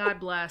 God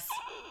bless.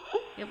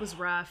 It was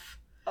rough.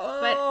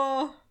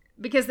 But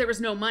because there was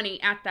no money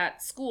at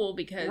that school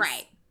because,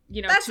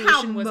 you know, that's tuition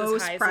how was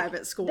most as high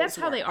private schools That's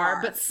how they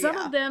are. But some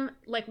yeah. of them,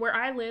 like where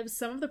I live,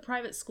 some of the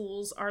private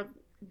schools are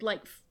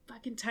like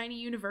fucking tiny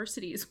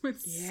universities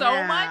with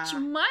so much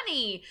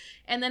money.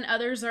 And then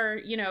others are,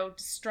 you know,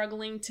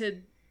 struggling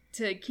to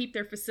keep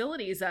their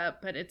facilities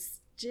up, but it's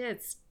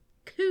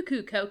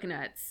cuckoo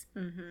coconuts.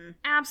 Mm-hmm.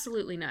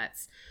 Absolutely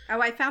nuts. Oh,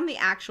 I found the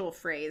actual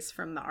phrase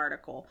from the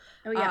article.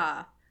 Oh,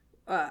 yeah.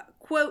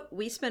 Quote,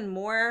 we spend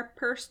more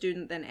per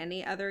student than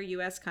any other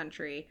U.S.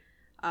 country.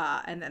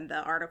 And then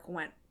the article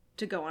went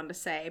to go on to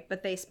say,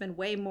 but they spend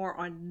way more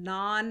on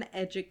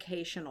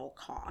non-educational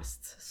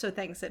costs. So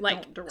things that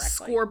like don't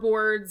directly.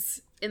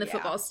 Scoreboards in the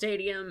football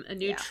stadium, a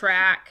new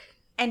track.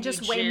 And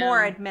just way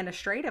more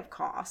administrative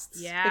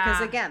costs. Yeah.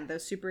 Because again,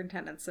 those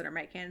superintendents that are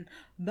making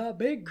the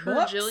big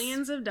bucks.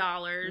 Bajillions of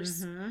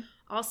dollars. Mm-hmm.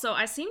 Also,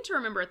 I seem to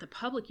remember at the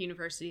public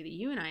university that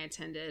you and I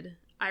attended,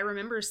 I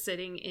remember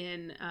sitting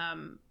in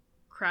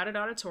crowded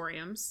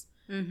auditoriums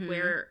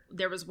where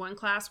there was one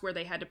class where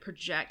they had to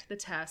project the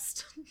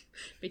test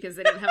because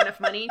they didn't have enough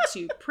money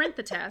to print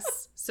the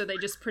tests. So they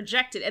just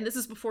projected. And this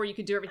is before you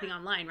could do everything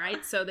online,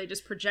 right? So they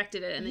just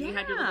projected it. And then you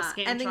had your little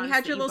Scantron. And then you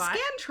had your little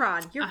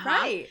Scantron. You're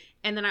right.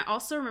 And then I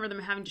also remember them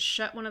having to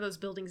shut one of those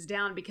buildings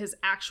down because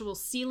actual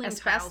ceiling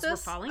tiles were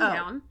falling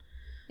down.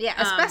 Yeah,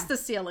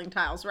 asbestos ceiling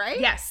tiles, right?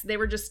 Yes, they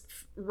were just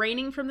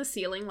raining from the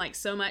ceiling like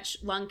so much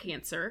lung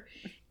cancer.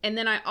 And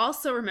then I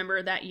also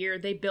remember that year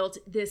they built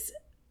this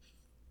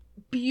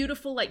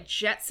beautiful, like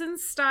Jetsons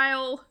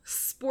style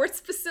sports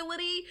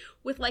facility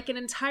with like an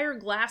entire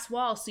glass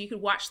wall so you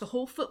could watch the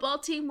whole football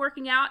team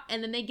working out.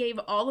 And then they gave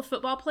all the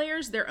football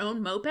players their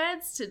own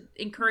mopeds to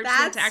encourage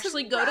them to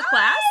actually go to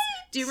class.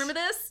 Do you remember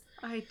this?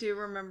 I do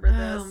remember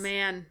this. Oh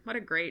man, what a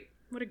great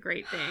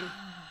thing.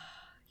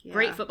 Yeah.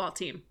 Great football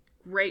team.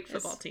 Great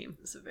football team.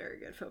 It's a very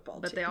good football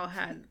team. But they all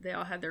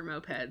had their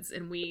mopeds,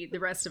 and the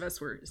rest of us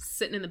were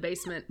sitting in the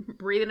basement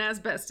breathing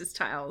asbestos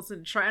tiles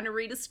and trying to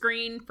read a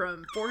screen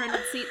from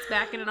 400 seats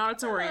back in an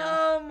auditorium.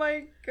 Oh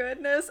my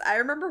goodness. I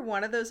remember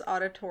one of those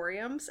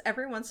auditoriums.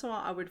 Every once in a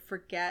while I would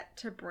forget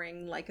to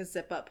bring like a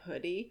zip up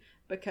hoodie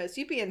because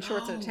you'd be in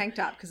shorts and a tank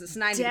top because it's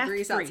 90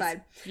 degrees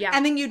outside. Yeah.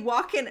 And then you'd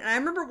walk in, and I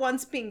remember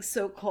once being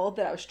so cold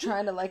that I was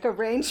trying to like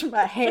arrange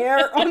my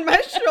hair on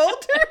my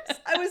shoulders.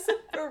 I was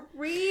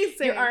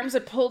freezing. Your arms are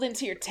pulled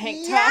into your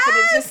tank top, and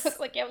it just looks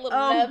like you have little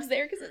nubs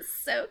there because it's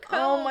so cold.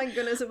 Oh my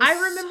goodness, it was I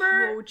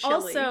remember so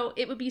chilly. also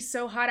it would be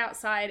so hot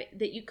outside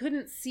that you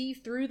couldn't see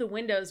through the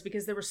windows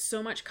because there was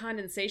so much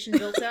condensation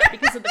built up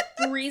because of the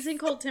freezing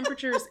cold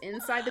temperatures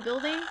inside the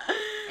building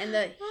and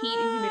the heat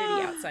and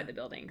humidity outside the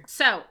building.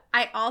 So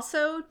I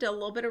also did a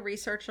little bit of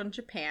research on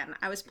Japan.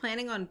 I was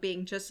planning on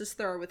being just as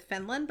thorough with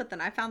Finland, but then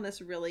I found this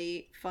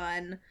really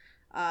fun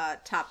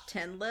top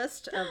 10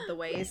 list of the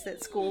ways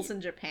that schools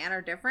in Japan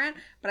are different.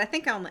 But I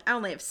think I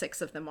only have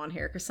 6 of them on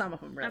here because some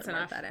of them really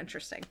aren't that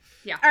interesting.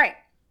 Yeah. All right.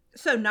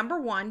 So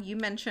number 1, you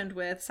mentioned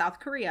with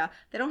South Korea,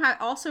 they don't have,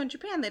 also in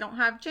Japan, they don't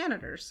have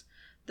janitors.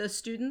 The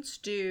students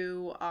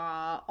do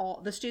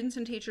the students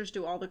and teachers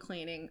do all the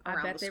cleaning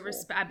around the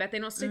school. I bet they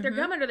don't stick their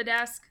gum under the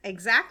desk.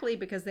 Exactly,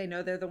 because they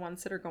know they're the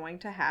ones that are going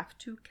to have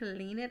to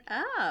clean it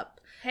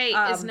up. Hey,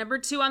 is number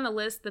 2 on the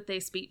list that they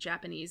speak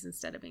Japanese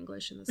instead of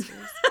English in the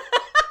schools?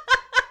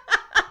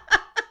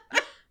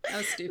 That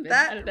was stupid.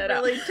 That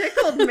really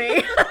tickled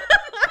me.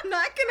 I'm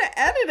not gonna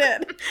edit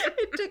it.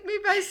 It took me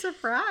by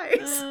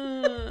surprise.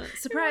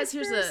 Surprise!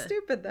 Here's a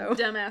stupid though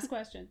dumbass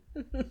question.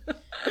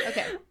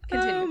 Okay,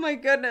 continue. Oh my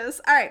goodness!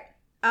 All right,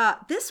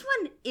 this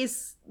one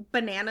is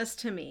bananas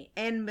to me.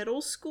 In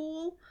middle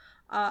school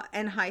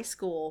and high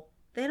school,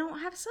 they don't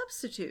have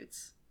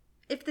substitutes.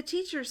 If the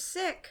teacher's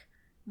sick,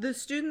 the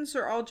students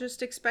are all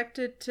just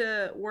expected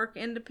to work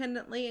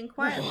independently and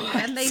quietly,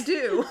 and they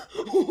do.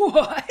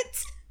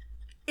 What?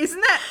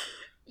 Isn't that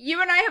You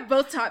and I have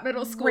both taught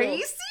middle school.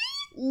 crazy?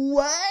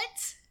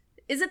 What?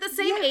 Is it the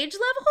same age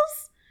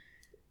levels?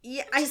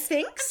 Yeah, I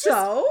think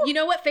so. You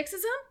know what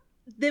fixes them?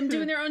 Them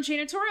doing their own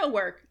janitorial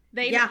work.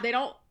 They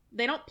don't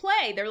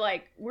play. They're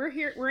like, we're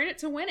here. We're in it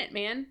to win it,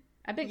 man.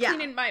 I've been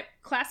cleaning my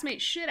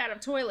classmates' shit out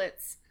of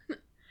toilets.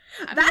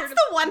 That's the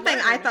one thing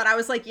I thought. I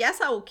was like, yes,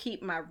 I will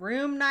keep my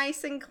room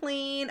nice and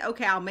clean.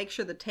 Okay, I'll make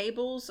sure the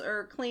tables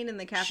are clean in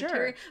the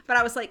cafeteria. Sure. But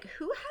I was like,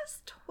 who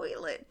has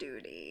toilet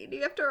duty? Do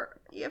you have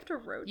to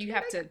rotate? You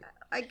have to,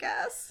 I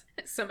guess.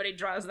 Somebody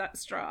draws that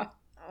straw.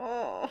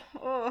 Oh.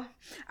 All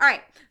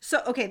right.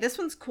 So, okay, this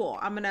one's cool.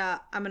 I'm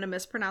gonna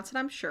mispronounce it,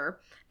 I'm sure.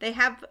 They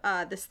have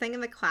this thing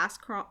in the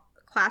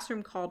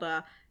classroom called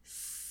a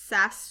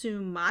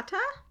Sasumata.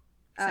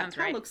 Sounds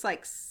right. Looks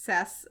like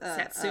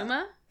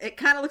Satsuma? It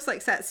kind of looks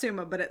like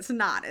Satsuma, but it's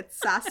not. It's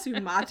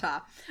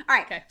Sasumata. All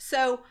right. Okay.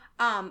 So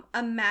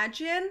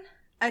imagine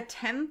a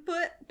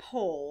 10-foot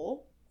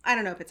pole. I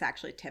don't know if it's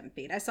actually 10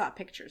 feet. I saw a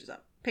picture of it.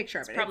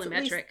 It's probably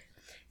metric.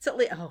 It's at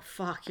least, oh,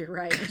 fuck, you're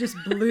right. It just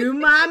blew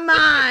my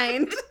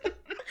mind.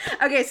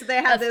 Okay, so they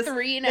have this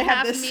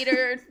 3.5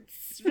 meter.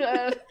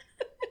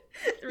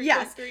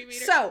 Yes. 3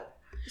 meters.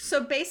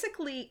 So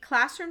basically,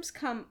 classrooms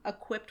come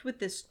equipped with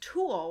this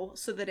tool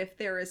so that if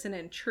there is an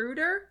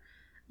intruder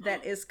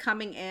that is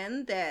coming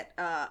in that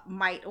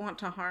might want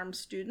to harm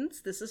students,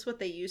 this is what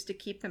they use to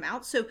keep them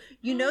out. So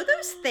you know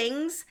those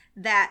things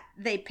that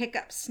they pick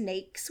up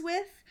snakes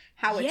with?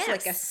 How it's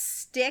like a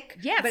stick,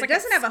 but it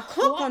doesn't have a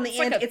hook on the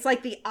end. It's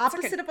like the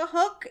opposite of a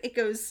hook.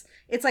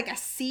 It's like a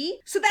C.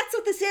 So that's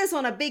what this is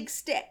on a big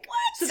stick.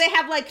 What? So they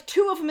have like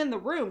 2 of them in the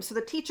room. So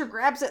the teacher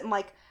grabs it and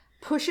like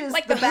pushes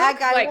like the bad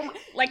guy.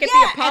 Like at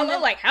the Apollo,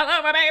 like,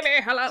 hello, my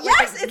baby, hello.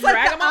 Yes, it's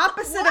like the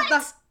opposite of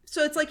the...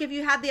 So it's like if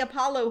you had the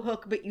Apollo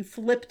hook, but you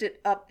flipped it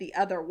up the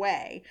other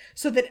way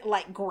so that it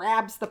like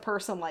grabs the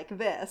person like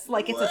this.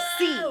 Like it's a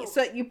C.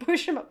 So you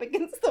push them up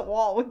against the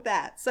wall with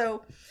that.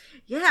 So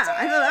yeah,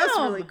 I thought that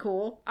was really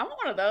cool. I want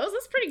one of those.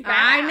 That's pretty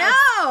bad. I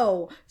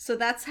know. So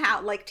that's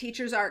how like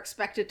teachers are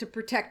expected to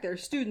protect their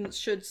students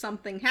should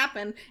something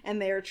happen,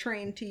 and they are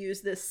trained to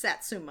use this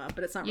Satsuma,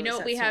 but it's not really what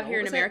Satsuma. We have here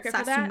in America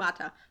for that?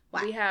 Satsumata.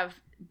 Wow. We have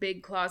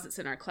big closets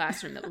in our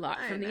classroom that lock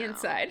from the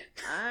inside.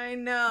 I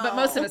know. But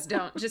most of us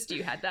don't. Just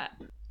you had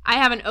that. I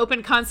have an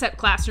open concept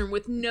classroom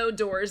with no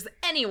doors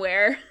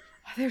anywhere.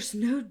 There's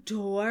no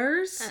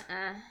doors?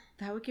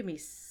 That would give me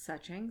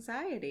such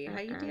anxiety. How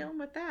you dealing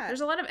with that?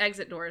 There's a lot of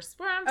exit doors.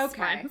 Well,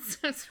 okay.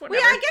 Well, yeah,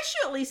 I guess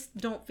you at least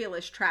don't feel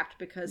as trapped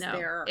because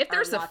if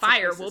there's a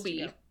fire, we'll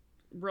be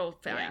real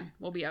fine. Yeah.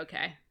 We'll be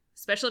okay.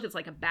 Especially if it's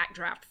like a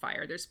backdraft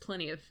fire. There's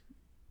plenty of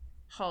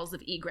halls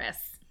of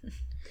egress.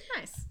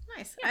 Nice.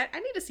 I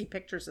need to see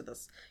pictures of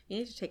this. You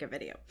need to take a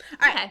video.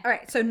 All right. Okay. All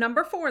right. So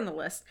number 4 on the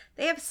list,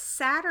 they have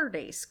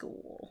Saturday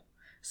school.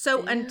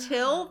 So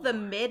until the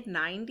mid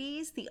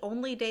 90s, the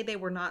only day they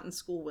were not in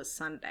school was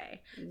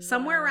Sunday.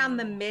 Somewhere around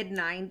the mid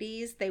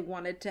 90s, they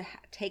wanted to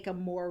take a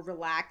more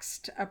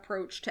relaxed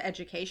approach to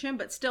education,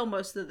 but still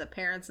most of the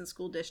parents and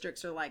school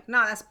districts are like,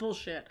 nah, that's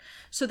bullshit.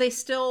 So they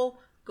still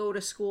go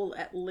to school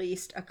at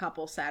least a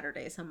couple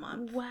Saturdays a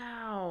month.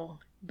 Wow.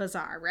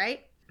 Bizarre,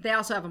 right? They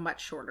also have a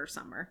much shorter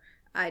summer.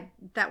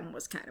 That one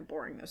was kind of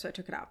boring though, so I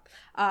took it out.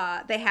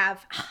 They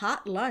have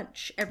hot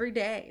lunch every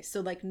day.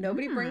 So like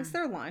nobody brings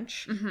their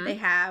lunch. Mm-hmm. They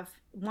have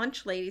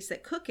lunch ladies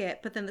that cook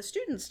it, but then the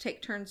students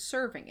take turns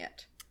serving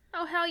it.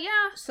 Oh, hell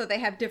yeah. So they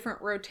have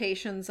different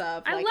rotations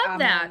of I like, love I'm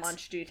that. on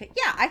lunch duty.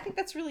 Yeah, I think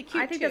that's really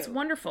cute. I think too. that's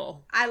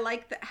wonderful. I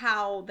like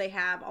how they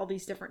have all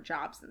these different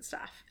jobs and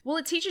stuff. Well,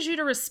 it teaches you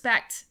to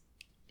respect.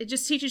 It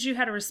just teaches you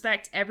how to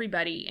respect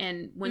everybody,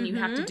 and when you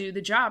have to do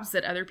the jobs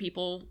that other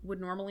people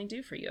would normally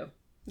do for you.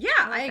 Yeah,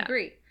 I that.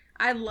 agree.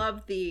 I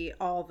love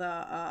all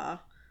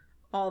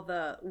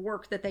the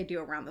work that they do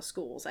around the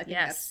schools. I think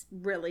that's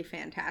really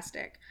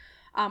fantastic.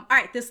 All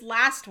right, this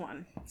last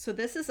one. So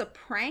this is a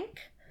prank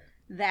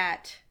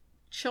that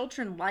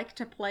children like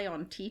to play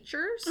on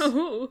teachers.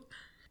 Ooh.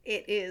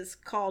 It is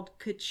called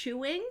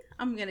Kachooing.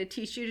 I'm going to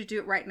teach you to do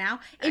it right now.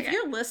 Okay. If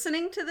you're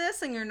listening to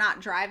this and you're not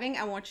driving,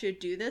 I want you to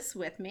do this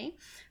with me.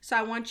 So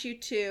I want you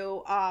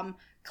to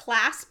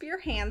clasp your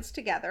hands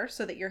together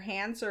so that your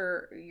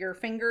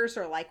fingers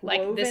are like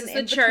woven this is the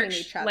in church. between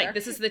each other. Like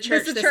this is the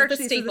church. This is the the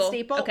steeple.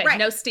 steeple. Okay, right.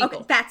 no steeple.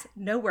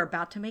 Okay, we're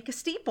about to make a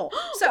steeple.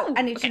 So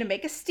I need you to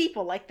make a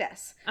steeple like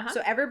this. Uh-huh.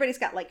 So everybody's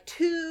got like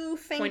 2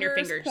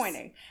 fingers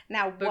pointing.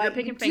 Now Booger what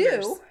picking you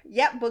fingers. do?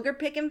 Yep, booger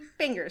picking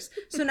fingers.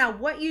 So now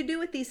what you do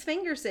with these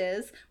fingers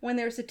is when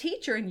there's a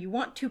teacher and you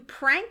want to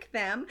prank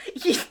them,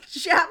 you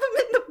jab them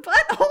in the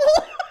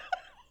butthole.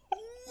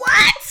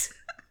 What?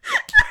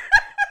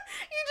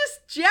 You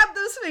just jab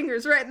those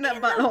fingers right in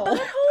that butthole.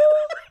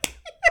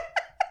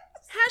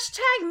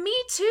 Hashtag me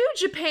too,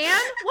 Japan.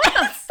 What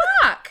the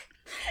fuck?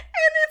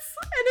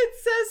 And it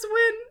says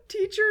when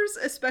teachers,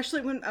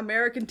 especially when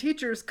American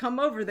teachers come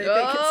over, they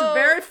think it's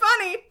very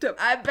funny to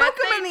I bet poke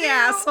them they in the do.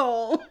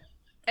 asshole.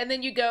 And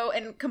then you go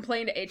and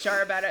complain to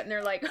HR about it, and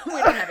they're like, "We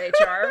don't have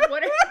HR.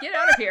 Get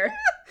out of here."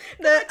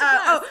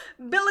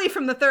 Billy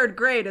from the 3rd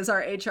grade is our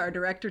HR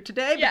director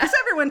today Yeah. because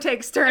everyone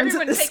takes turns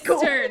Everyone at the takes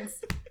school.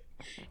 turns,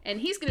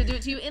 and he's gonna do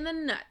it to you in the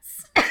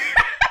nuts.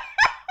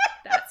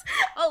 That's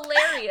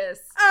hilarious.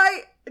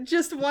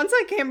 Once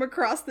I came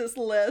across this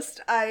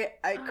list, I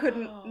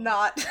couldn't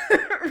not.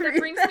 That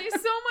brings me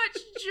so much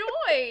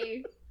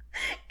joy.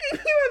 Can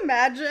you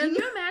imagine? Can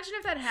you imagine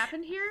if that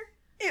happened here?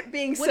 It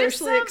being What if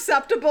socially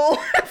acceptable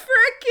for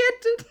a kid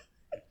to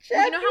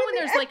Well, you know how when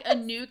there's like a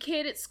new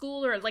kid at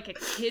school or like a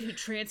kid who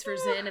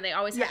transfers in and they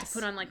always have Yes. to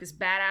put on like this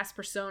badass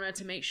persona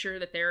to make sure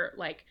that they're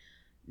like,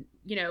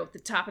 you know, the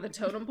top of the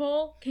totem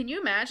pole? Can you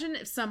imagine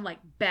if some like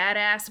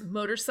badass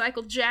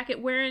motorcycle jacket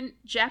wearing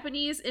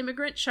Japanese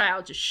immigrant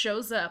child just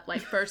shows up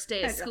like first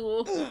day of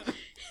school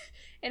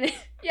and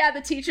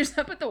the teacher's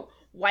up at the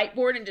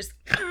whiteboard and just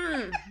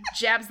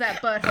jabs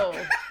that butthole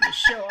to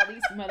show all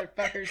these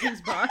motherfuckers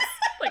who's boss?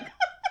 Like,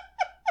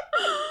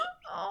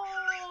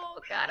 oh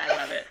God, I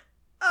love it.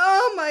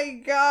 Oh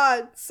my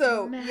god.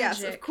 So,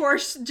 yes, Magic. of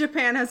course,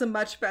 Japan has a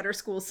much better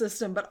school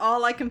system, but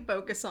all I can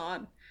focus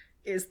on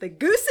is the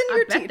goose in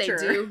your I bet teacher.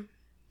 they do.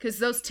 Because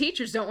those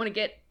teachers don't want to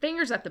get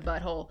fingers up the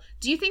butthole.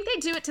 Do you think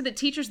they do it to the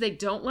teachers they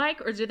don't like,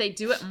 or do they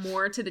do it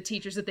more to the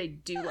teachers that they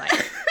do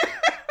like?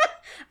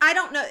 I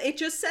don't know. It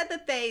just said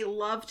that they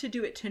love to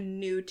do it to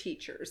new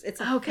teachers. It's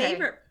a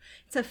favorite.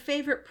 It's a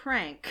favorite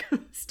prank.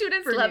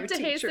 Students For love new to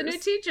hate the new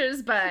teachers.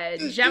 teachers by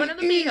jamming in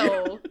the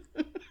beehole.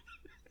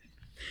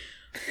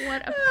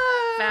 What a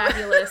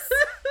fabulous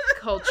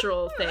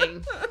cultural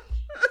thing.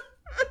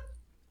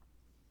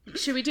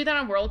 Should we do that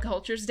on World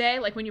Cultures Day?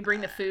 Like when you bring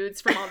the foods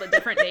from all the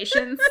different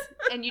nations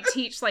and you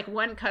teach like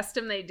one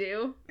custom they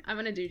do? I'm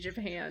going to do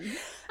Japan.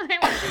 I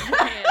want to do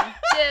Japan.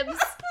 Dibs.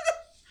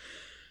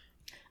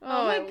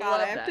 Oh my I god,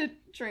 love I have that. to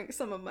drink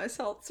some of my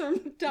seltzer.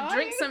 I'm dying.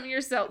 Drink some of your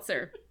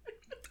seltzer.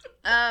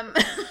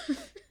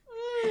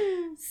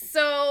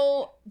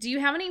 So, do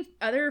you have any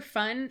other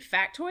fun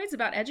factoids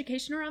about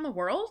education around the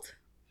world?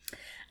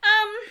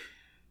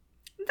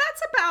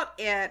 That's about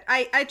it.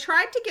 I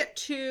tried to get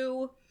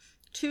two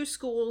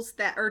schools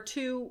that are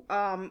two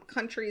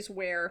countries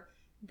where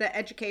the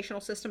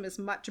educational system is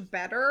much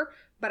better,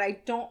 but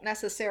I don't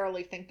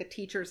necessarily think the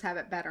teachers have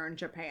it better in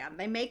Japan.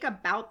 They make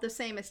about the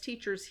same as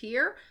teachers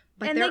here,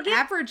 but And their they get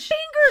average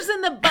fingers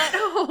in the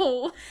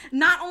butthole.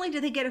 not only do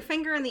they get a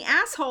finger in the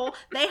asshole,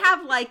 they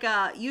have like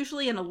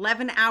usually an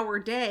 11-hour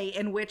day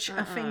in which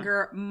a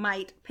finger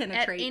might At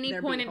penetrate any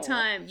their point in beehole.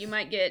 time, you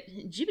might get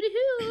jibbity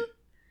hoo.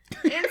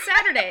 And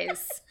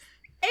Saturdays.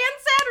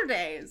 And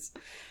Saturdays.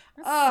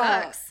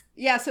 That sucks.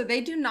 Yeah, so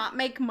they do not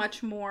make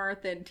much more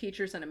than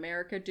teachers in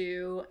America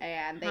do,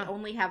 and they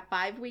only have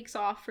 5 weeks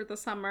off for the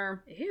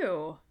summer.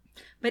 Ew.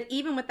 But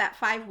even with that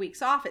 5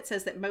 weeks off, it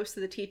says that most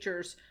of the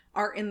teachers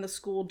are in the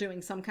school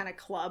doing some kind of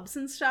clubs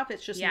and stuff.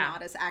 It's just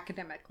not as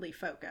academically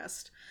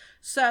focused.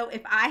 So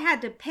if I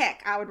had to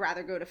pick, I would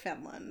rather go to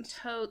Finland.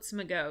 Totes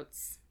my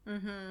goats.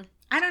 Mm-hmm.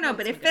 I don't know,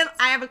 but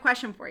I have a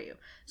question for you.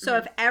 So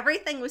if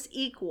everything was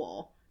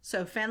equal,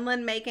 so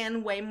Finland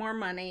making way more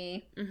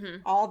money,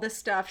 all this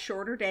stuff,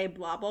 shorter day,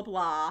 blah, blah,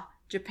 blah,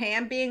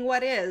 Japan being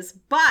what is,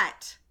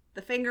 but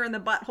the finger in the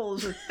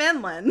buttholes of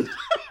Finland.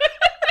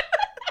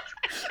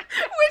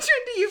 Which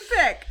one do you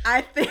pick?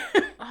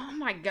 Oh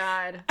my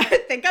God. I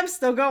think I'm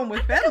still going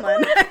with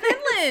Finland.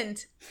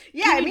 Finland.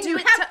 Yeah, Can I you mean, do you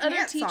it have to other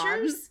pants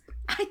teachers?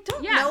 on. I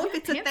don't know if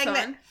it's a thing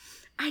that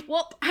I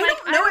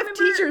don't know if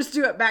teachers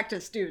do it back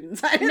to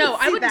students. I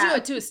wouldn't do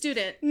it to a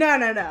student.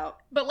 No.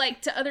 But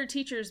like to other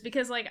teachers,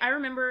 because like I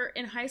remember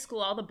in high school,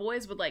 all the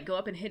boys would like go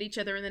up and hit each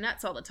other in the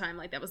nuts all the time.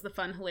 Like that was the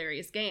fun,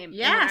 hilarious game.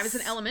 Yes. And when I was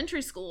in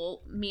elementary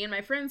school, me and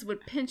my friends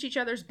would pinch each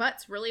other's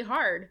butts really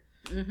hard.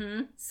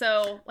 Mm-hmm.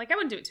 So like I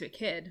wouldn't do it to a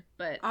kid,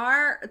 but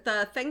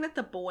the thing that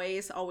the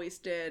boys always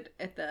did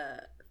at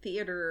the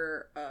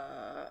theater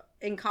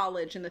in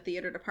college in the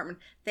theater department,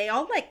 they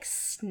all like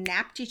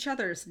snapped each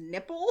other's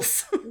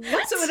nipples.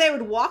 What? So they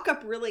would walk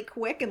up really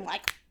quick and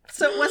like,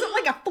 so it wasn't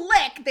like a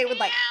flick, they would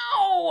like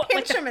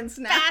pinch them and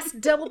snap.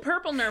 Fast double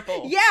purple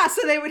nurple. Yeah,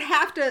 so they would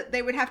have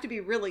to be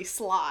really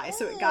sly.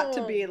 So it got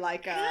to be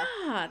like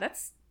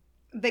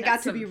they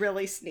got to be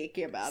really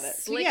sneaky about it.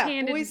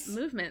 Slick-handed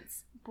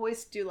movements.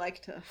 Boys do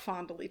like to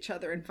fondle each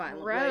other in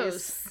violent Gross.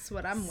 ways. That's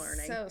what I'm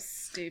learning. So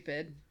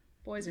stupid.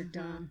 Boys are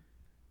dumb.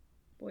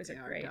 Boys are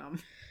great. Dumb.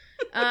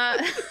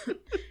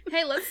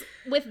 Hey, let's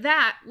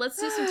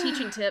do some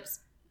teaching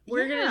tips.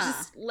 We're gonna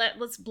just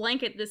let's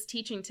blanket this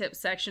teaching tip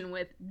section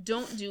with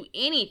don't do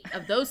any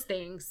of those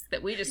things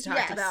that we just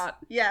talked about.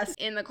 Yes.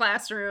 In the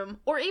classroom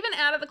or even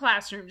out of the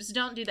classroom. Just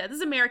don't do that. This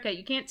is America.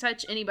 You can't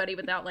touch anybody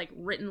without like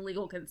written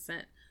legal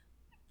consent.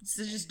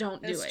 So just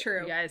don't do it. It's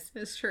true, you guys.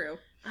 It's true.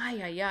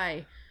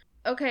 Ay.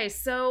 Okay,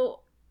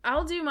 so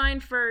I'll do mine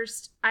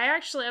first. I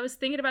was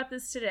thinking about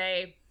this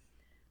today.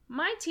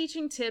 My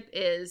teaching tip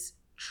is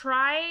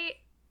try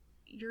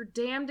your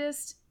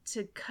damnedest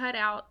to cut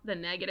out the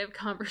negative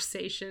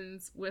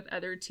conversations with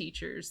other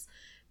teachers,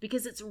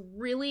 because it's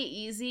really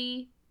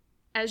easy,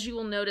 as you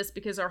will notice,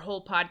 because our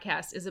whole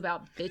podcast is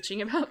about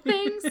bitching about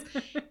things.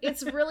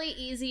 It's really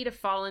easy to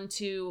fall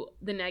into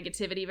the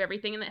negativity of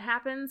everything that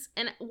happens.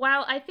 And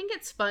while I think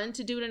it's fun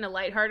to do it in a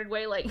lighthearted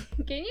way, like,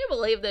 can you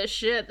believe this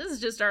shit? This is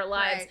just our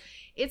lives. Right.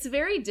 It's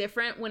very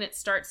different when it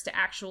starts to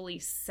actually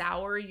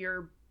sour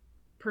your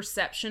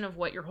perception of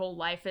what your whole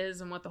life is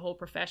and what the whole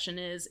profession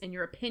is and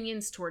your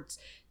opinions towards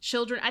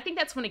children. I think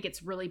that's when it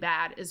gets really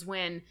bad, is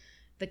when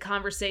the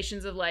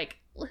conversations of like,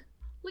 look,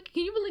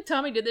 can you believe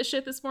Tommy did this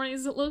shit this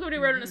morning? Look what he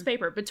wrote in his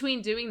paper.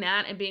 Between doing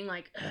that and being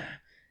like,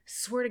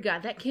 swear to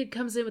God, that kid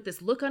comes in with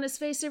this look on his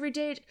face every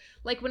day.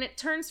 Like when it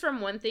turns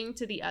from one thing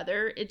to the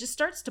other, it just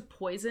starts to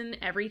poison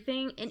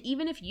everything. And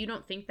even if you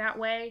don't think that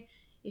way,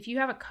 if you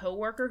have a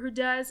coworker who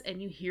does and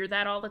you hear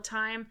that all the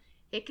time,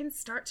 it can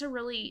start to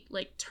really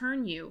like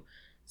turn you.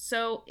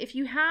 So if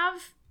you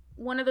have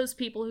one of those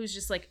people who's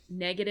just like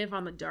negative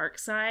on the dark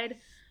side,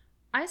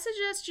 I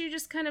suggest you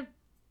just kind of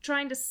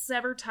trying to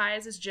sever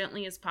ties as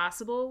gently as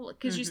possible,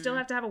 because you still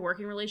have to have a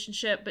working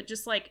relationship, but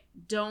just like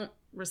don't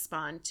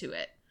respond to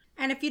it.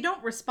 And if you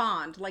don't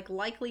respond, like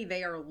likely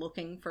they are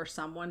looking for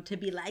someone to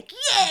be like,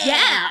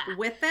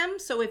 with them.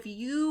 So if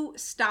you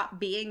stop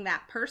being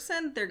that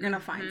person, they're going to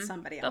find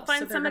somebody else. They'll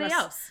find somebody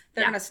else.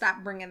 They're going to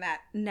stop bringing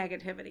that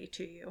negativity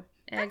to you.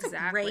 That's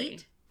a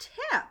great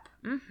tip.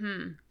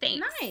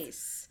 Thanks.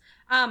 Nice.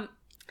 All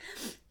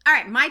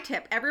right, my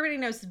tip. Everybody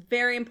knows it's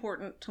very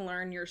important to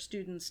learn your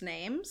students'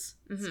 names.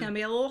 It's going to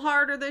be a little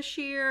harder this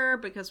year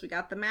because we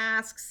got the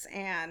masks,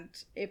 and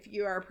if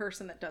you are a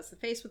person that does the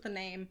face with the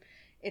name,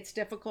 it's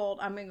difficult.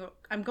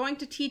 I'm going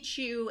to teach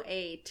you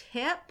a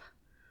tip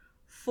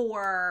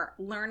for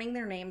learning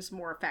their names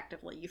more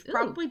effectively. You've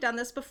probably done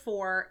this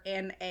before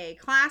in a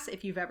class.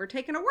 If you've ever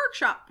taken a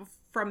workshop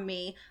from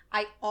me,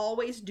 I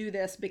always do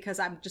this because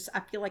I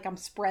feel like I'm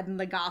spreading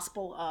the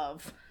gospel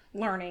of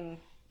learning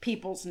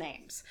people's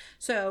names.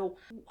 So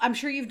I'm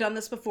sure you've done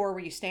this before,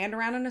 where you stand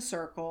around in a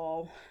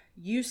circle,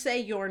 you say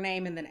your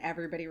name, and then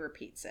everybody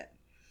repeats it.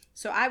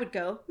 So I would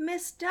go,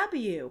 Miss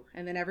W,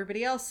 and then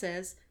everybody else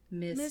says,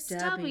 Miss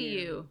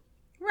W.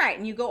 Right,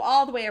 and you go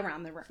all the way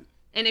around the room.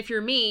 And if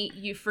you're me,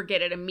 you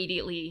forget it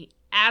immediately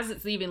as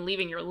it's even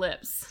leaving your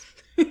lips.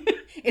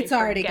 It's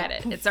already gone.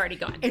 It's already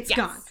gone. It's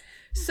gone.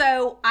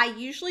 So I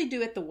usually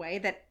do it the way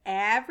that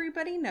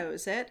everybody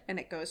knows it, and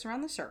it goes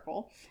around the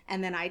circle,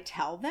 and then I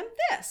tell them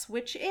this,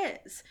 which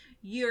is,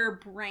 your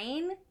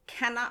brain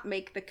cannot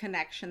make the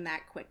connection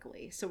that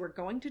quickly. So we're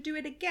going to do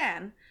it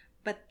again,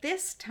 but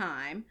this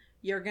time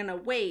you're going to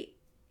wait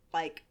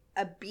like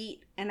a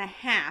beat and a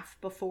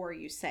half before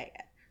you say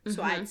it.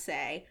 So I'd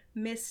say,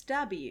 Miss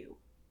W,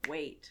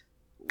 wait.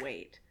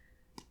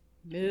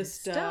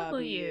 Miss Miss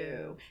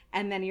W.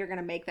 And then you're going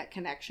to make that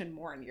connection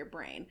more in your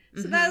brain.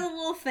 So Mhm. that's a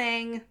little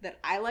thing that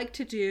I like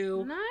to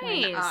do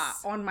when,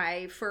 Nice. on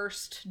my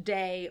first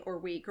day or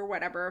week or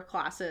whatever of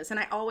classes. And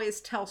I always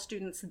tell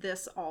students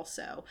this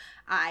also.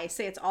 I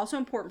say it's also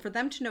important for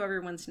them to know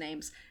everyone's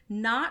names,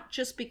 not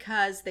just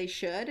because they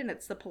should and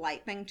it's the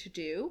polite thing to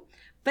do,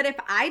 but if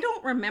I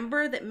don't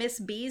remember that Miss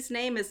B's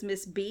name is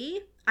Miss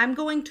B, I'm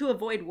going to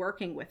avoid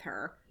working with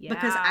her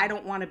because Yeah. I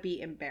don't want to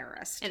be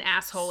embarrassed. An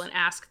asshole and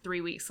ask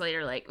 3 weeks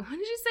later, like, what did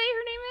you say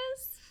her name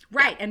is?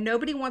 Right, and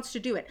nobody wants to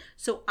do it.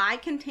 So I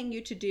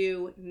continue to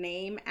do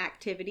name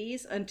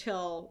activities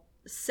until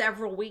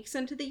several weeks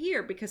into the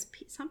year because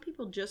some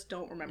people just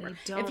don't remember. They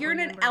don't If you're in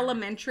an remember.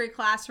 elementary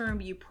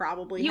classroom, you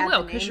probably You have will,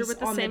 the because names you're with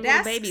the on same the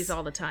little desks. babies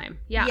all the time.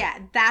 Yeah. Yeah,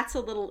 that's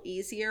a little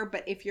easier.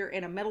 But if you're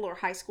in a middle or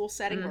high school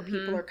setting where Mhm.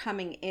 people are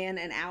coming in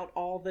and out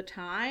all the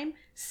time,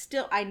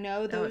 still, I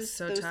know it's those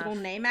so those tough. little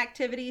name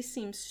activities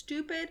seem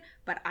stupid,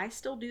 but I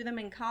still do them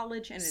in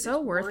college, and So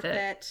it's worth worth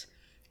it.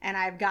 And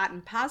I've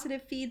gotten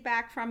positive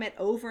feedback from it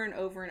over and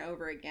over and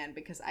over again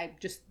because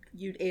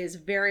it is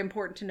very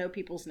important to know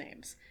people's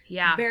names.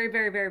 Yeah. Very,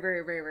 very, very,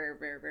 very, very, very,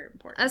 very, very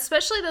important.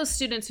 Especially those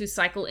students who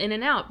cycle in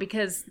and out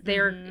because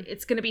Mm-hmm.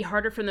 it's going to be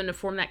harder for them to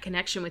form that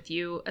connection with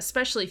you,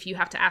 especially if you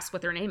have to ask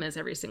what their name is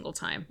every single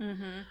time.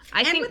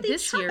 I And think with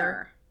this each year,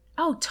 other.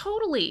 oh,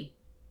 totally.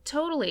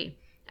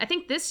 I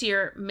think this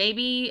year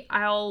maybe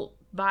I'll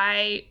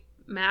buy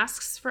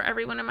masks for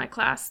everyone in my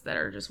class that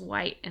are just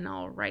white, and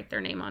I'll write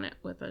their name on it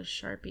with a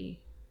Sharpie,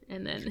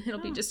 and then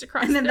it'll be just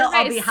across. And then their they'll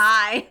all be face.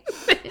 high.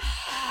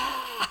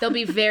 They'll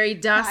be very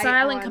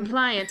docile and on.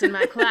 compliant in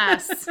my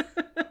class.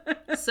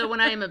 So when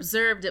I am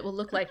observed, it will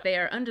look like they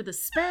are under the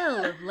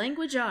spell of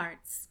language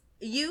arts.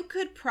 You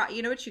could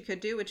you know what you could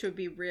do, which would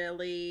be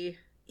really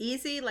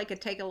easy, like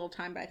it'd take a little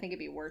time, but I think it'd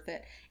be worth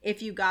it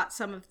if you got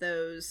some of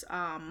those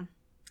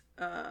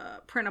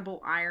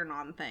printable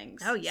iron-on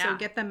things. Oh, yeah. So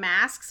get the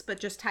masks, but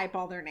just type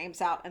all their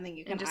names out, and then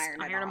you can And just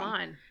iron it them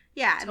on. on.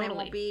 Yeah, and they Totally.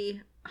 won't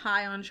be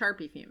high on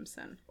Sharpie fumes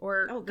then.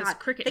 Or Oh those god,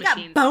 cricket they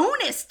machines. got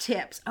bonus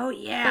tips. Oh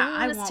yeah,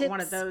 Bonus I want one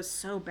of tips. those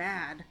so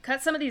bad.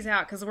 Cut some of these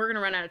out because we're going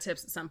to run out of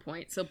tips at some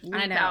point. So I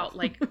bleep know. out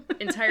like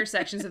entire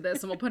sections of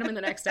this and we'll put them in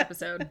the next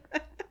episode.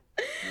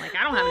 Like,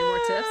 I don't have any more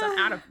tips. I'm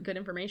out of good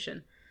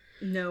information.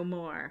 No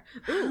more.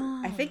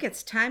 Ooh, I think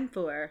it's time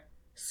for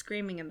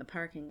screaming in the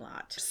parking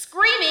lot.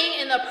 Screaming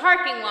in the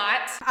parking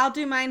lot. I'll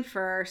do mine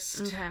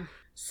first. Okay.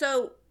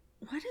 So,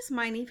 what does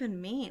mine even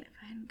mean? If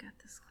I hadn't got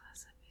this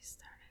class, I'd be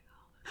starting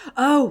all over.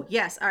 Oh,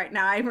 yes. All right.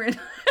 Now I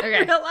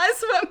Okay.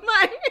 realize what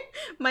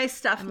my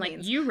stuff I'm means.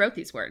 like, you wrote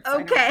these words. I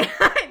know. Okay.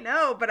 I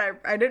know, but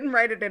I didn't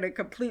write it in a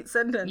complete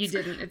sentence. You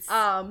didn't. It's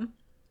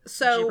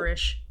So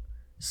gibberish.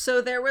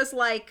 So there was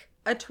like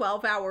a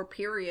 12-hour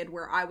period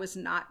where I was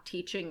not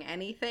teaching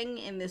anything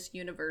in this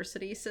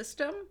university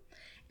system.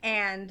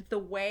 And the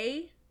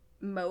way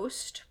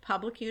most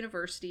public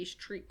universities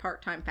treat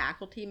part-time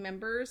faculty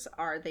members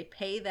are they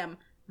pay them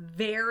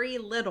very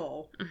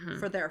little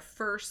for their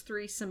first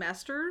 3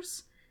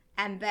 semesters,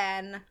 and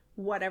then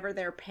whatever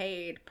they're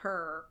paid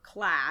per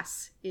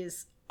class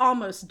is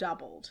almost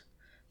doubled.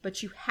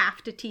 But you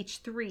have to teach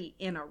 3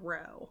 in a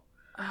row.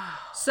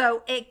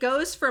 So it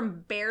goes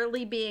from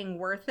barely being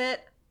worth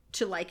it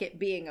to like it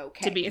being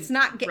okay. To being it's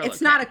not real it's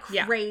not a okay.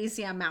 Yeah.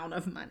 crazy amount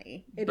of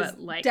money. It But, is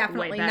like,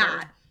 definitely way better.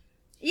 not.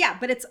 Yeah,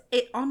 but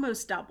it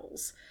almost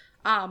doubles.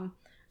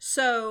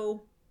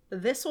 So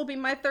this will be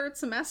my 3rd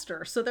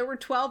semester. So there were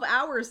 12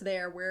 hours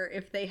there where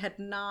if they had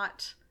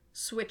not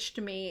switched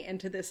me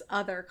into this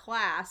other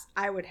class,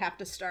 I would have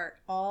to start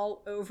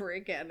all over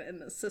again in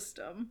the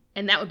system.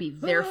 And that would be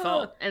their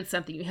fault and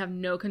something you have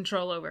no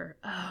control over.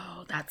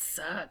 Oh, that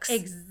sucks.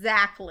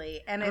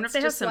 Exactly. And I wonder if it's they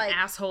have just some like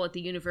asshole at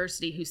the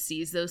university who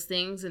sees those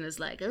things and is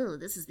like, oh,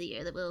 this is the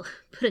year that we'll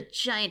put a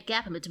giant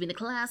gap in between the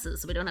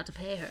classes so we don't have to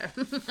pay her.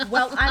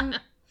 well,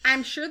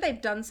 I'm sure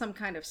they've done some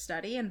kind of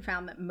study and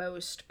found that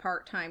most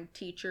part-time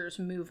teachers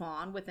move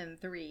on within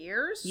 3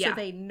 years. Yeah. So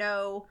they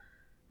know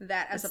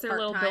that as That's a their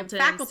little part-time built-in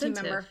faculty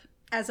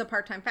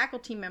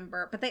incentive.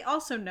 member, but they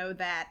also know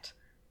that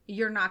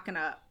you're not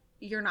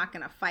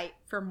gonna fight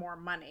for more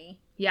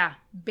money Yeah.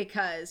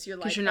 because you're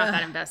like, you're not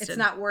that "Ugh, invested." It's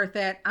not worth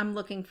it. I'm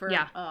looking for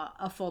Yeah.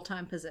 a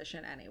full-time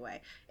position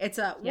anyway.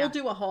 Yeah. We'll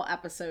do a whole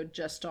episode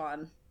just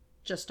on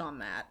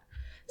that.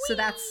 So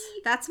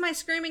that's my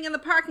screaming in the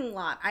parking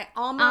lot. I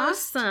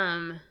almost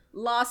Awesome.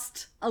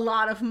 lost a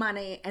lot of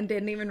money and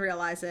didn't even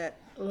realize it.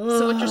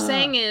 So what you're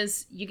saying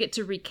is you get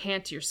to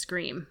recant your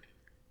scream.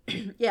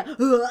 Yeah.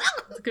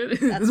 Good.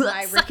 That's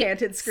my Suck it.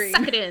 recanted scream.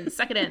 Suck it in.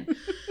 Suck it in.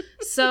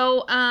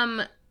 So,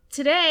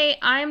 today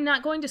I'm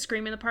not going to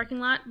scream in the parking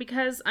lot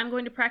because I'm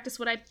going to practice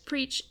what I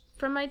preach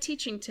from my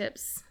teaching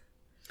tips.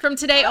 From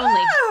today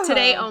only. Oh.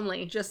 Today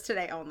only. Just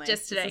today only.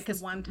 Just today. This is Because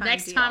the one-time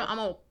next deal. time I'm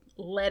going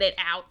to let it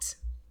out.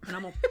 And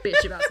I'm going to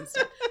bitch about some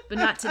stuff. But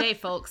not today,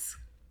 folks.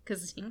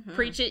 Because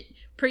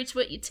preach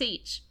what you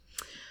teach.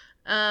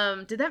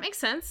 Did that make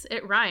sense?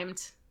 It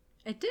rhymed.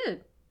 It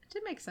did. It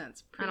did make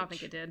sense. I don't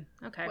Preach. think it did.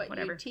 Okay, What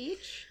whatever. you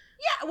teach?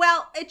 Yeah,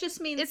 well, it just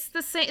means It's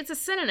the same. It's a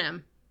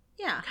synonym.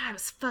 Yeah. God, I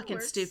was fucking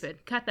Works.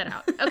 stupid. Cut that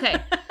out. Okay.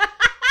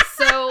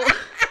 So,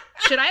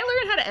 should I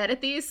learn how to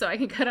edit these so I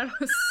can cut out all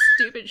the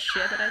stupid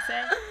shit that I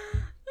say?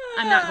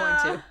 I'm not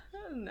going to.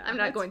 No, I'm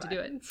not it's going to do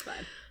fine. it. It's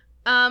fine.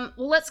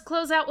 Well, let's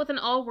close out with an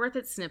all worth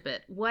it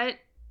snippet. What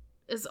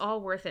is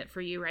all worth it for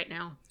you right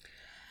now?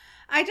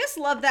 I just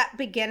love that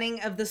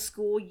beginning of the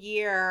school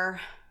year,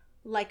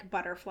 like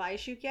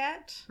butterflies you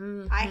get.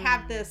 I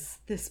have this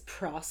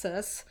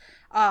process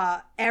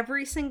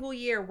every single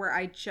year where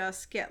I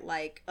just get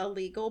like a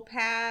legal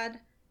pad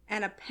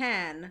and a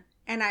pen,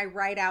 and I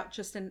write out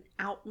just an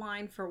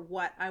outline for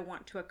what I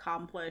want to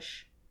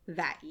accomplish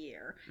that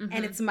year.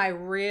 And it's my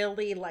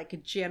really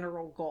like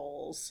general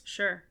goals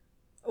Sure.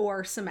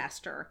 or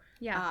semester.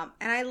 Yeah.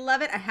 And I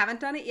love it. I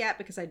haven't done it yet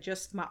because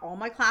all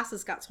my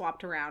classes got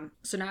swapped around.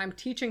 So now I'm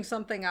teaching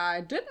something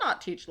I did not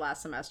teach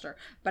last semester,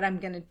 but I'm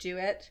going to do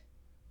it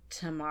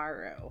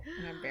tomorrow.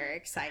 And I'm very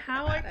excited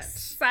How about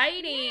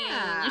exciting.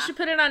 Yeah. You should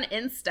put it on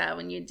Insta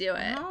when you do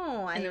it.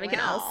 Oh, I and then we will. can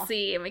all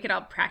see and we can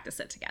all practice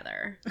it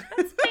together.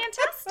 That's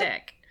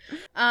fantastic.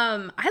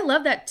 I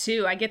love that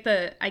too. I get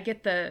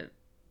the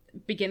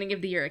beginning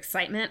of the year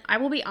excitement. I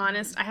will be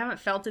honest, I haven't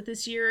felt it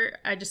this year.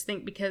 I just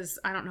think because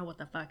I don't know what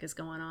the fuck is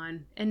going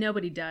on, and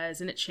nobody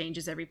does, and it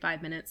changes every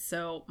 5 minutes.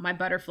 So my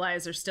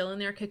butterflies are still in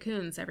their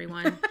cocoons,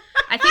 everyone.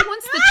 I think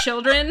once the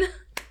children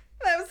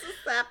That was the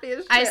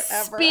sappiest shit I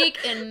ever. speak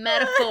in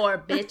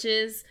metaphor,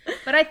 bitches.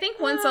 But I think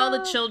once all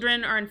the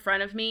children are in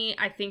front of me,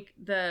 I think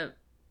the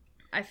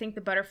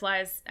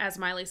butterflies, as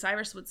Miley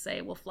Cyrus would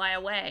say, will fly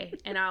away,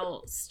 and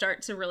I'll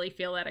start to really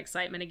feel that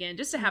excitement again,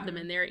 just to have them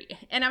in there.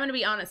 And I'm going to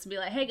be honest and be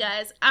like, hey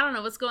guys, I don't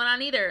know what's going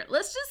on either.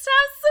 Let's just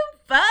have some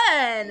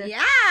fun.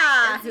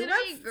 Yeah. It's Who gonna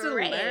be wants to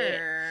great.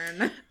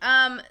 learn?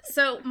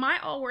 So my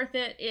all worth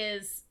it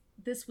is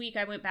this week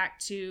I went back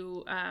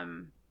to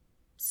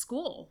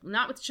school,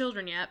 not with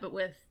children yet, but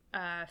with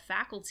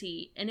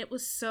faculty, and it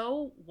was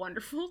so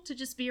wonderful to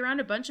just be around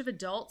a bunch of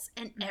adults,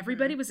 and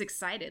everybody was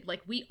excited.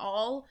 Like, we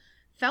all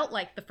felt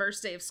like the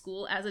first day of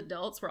school as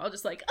adults. We're all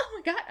just like, oh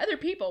my god, other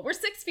people, we're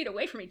 6 feet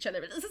away from each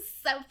other, but this is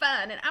so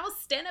fun, and I will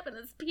stand up in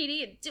this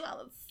PD and do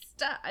all this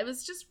stuff. It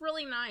was just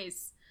really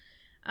nice.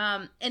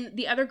 And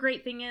the other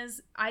great thing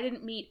is I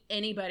didn't meet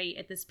anybody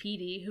at this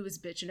PD who was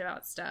bitching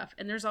about stuff,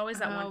 and there's always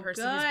that one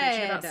person who's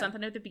bitching about good.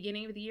 something at the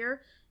beginning of the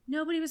year.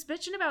 Nobody was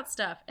bitching about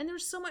stuff, and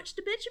there's so much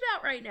to bitch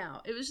about right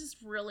now. It was just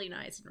really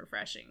nice and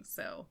refreshing.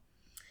 So,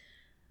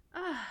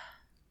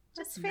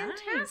 That's just nice.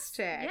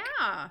 fantastic.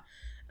 Yeah.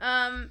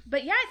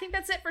 But yeah, I think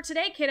that's it for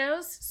today,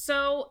 kiddos.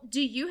 So,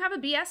 do you have a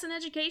BS in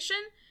education?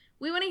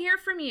 We want to hear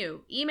from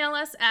you. Email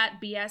us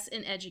at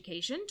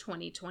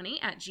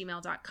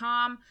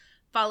bsineducation2020@gmail.com.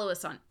 Follow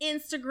us on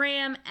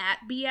Instagram at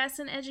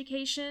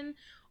bsineducation.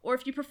 Or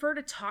if you prefer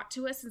to talk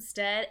to us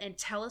instead and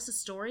tell us a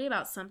story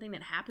about something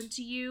that happened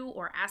to you,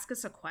 or ask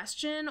us a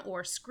question,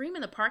 or scream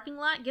in the parking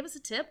lot, give us a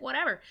tip,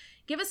 whatever.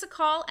 Give us a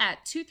call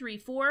at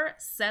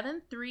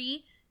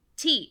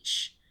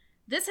 234-73-TEACH.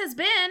 This has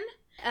been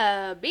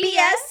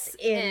BS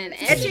in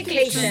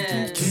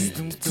Education.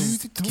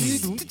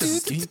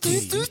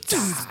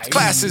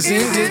 Class is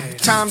ended,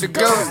 time to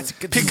go.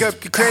 Pick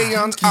up your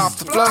crayons off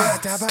the floor.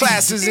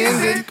 Class is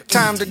ended,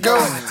 time to go.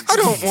 I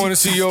don't want to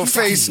see your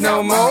face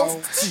no more.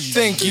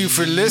 Thank you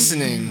for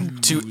listening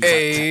to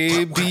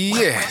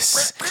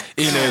ABS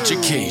in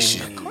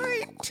Education.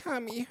 My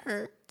tummy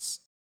hurts.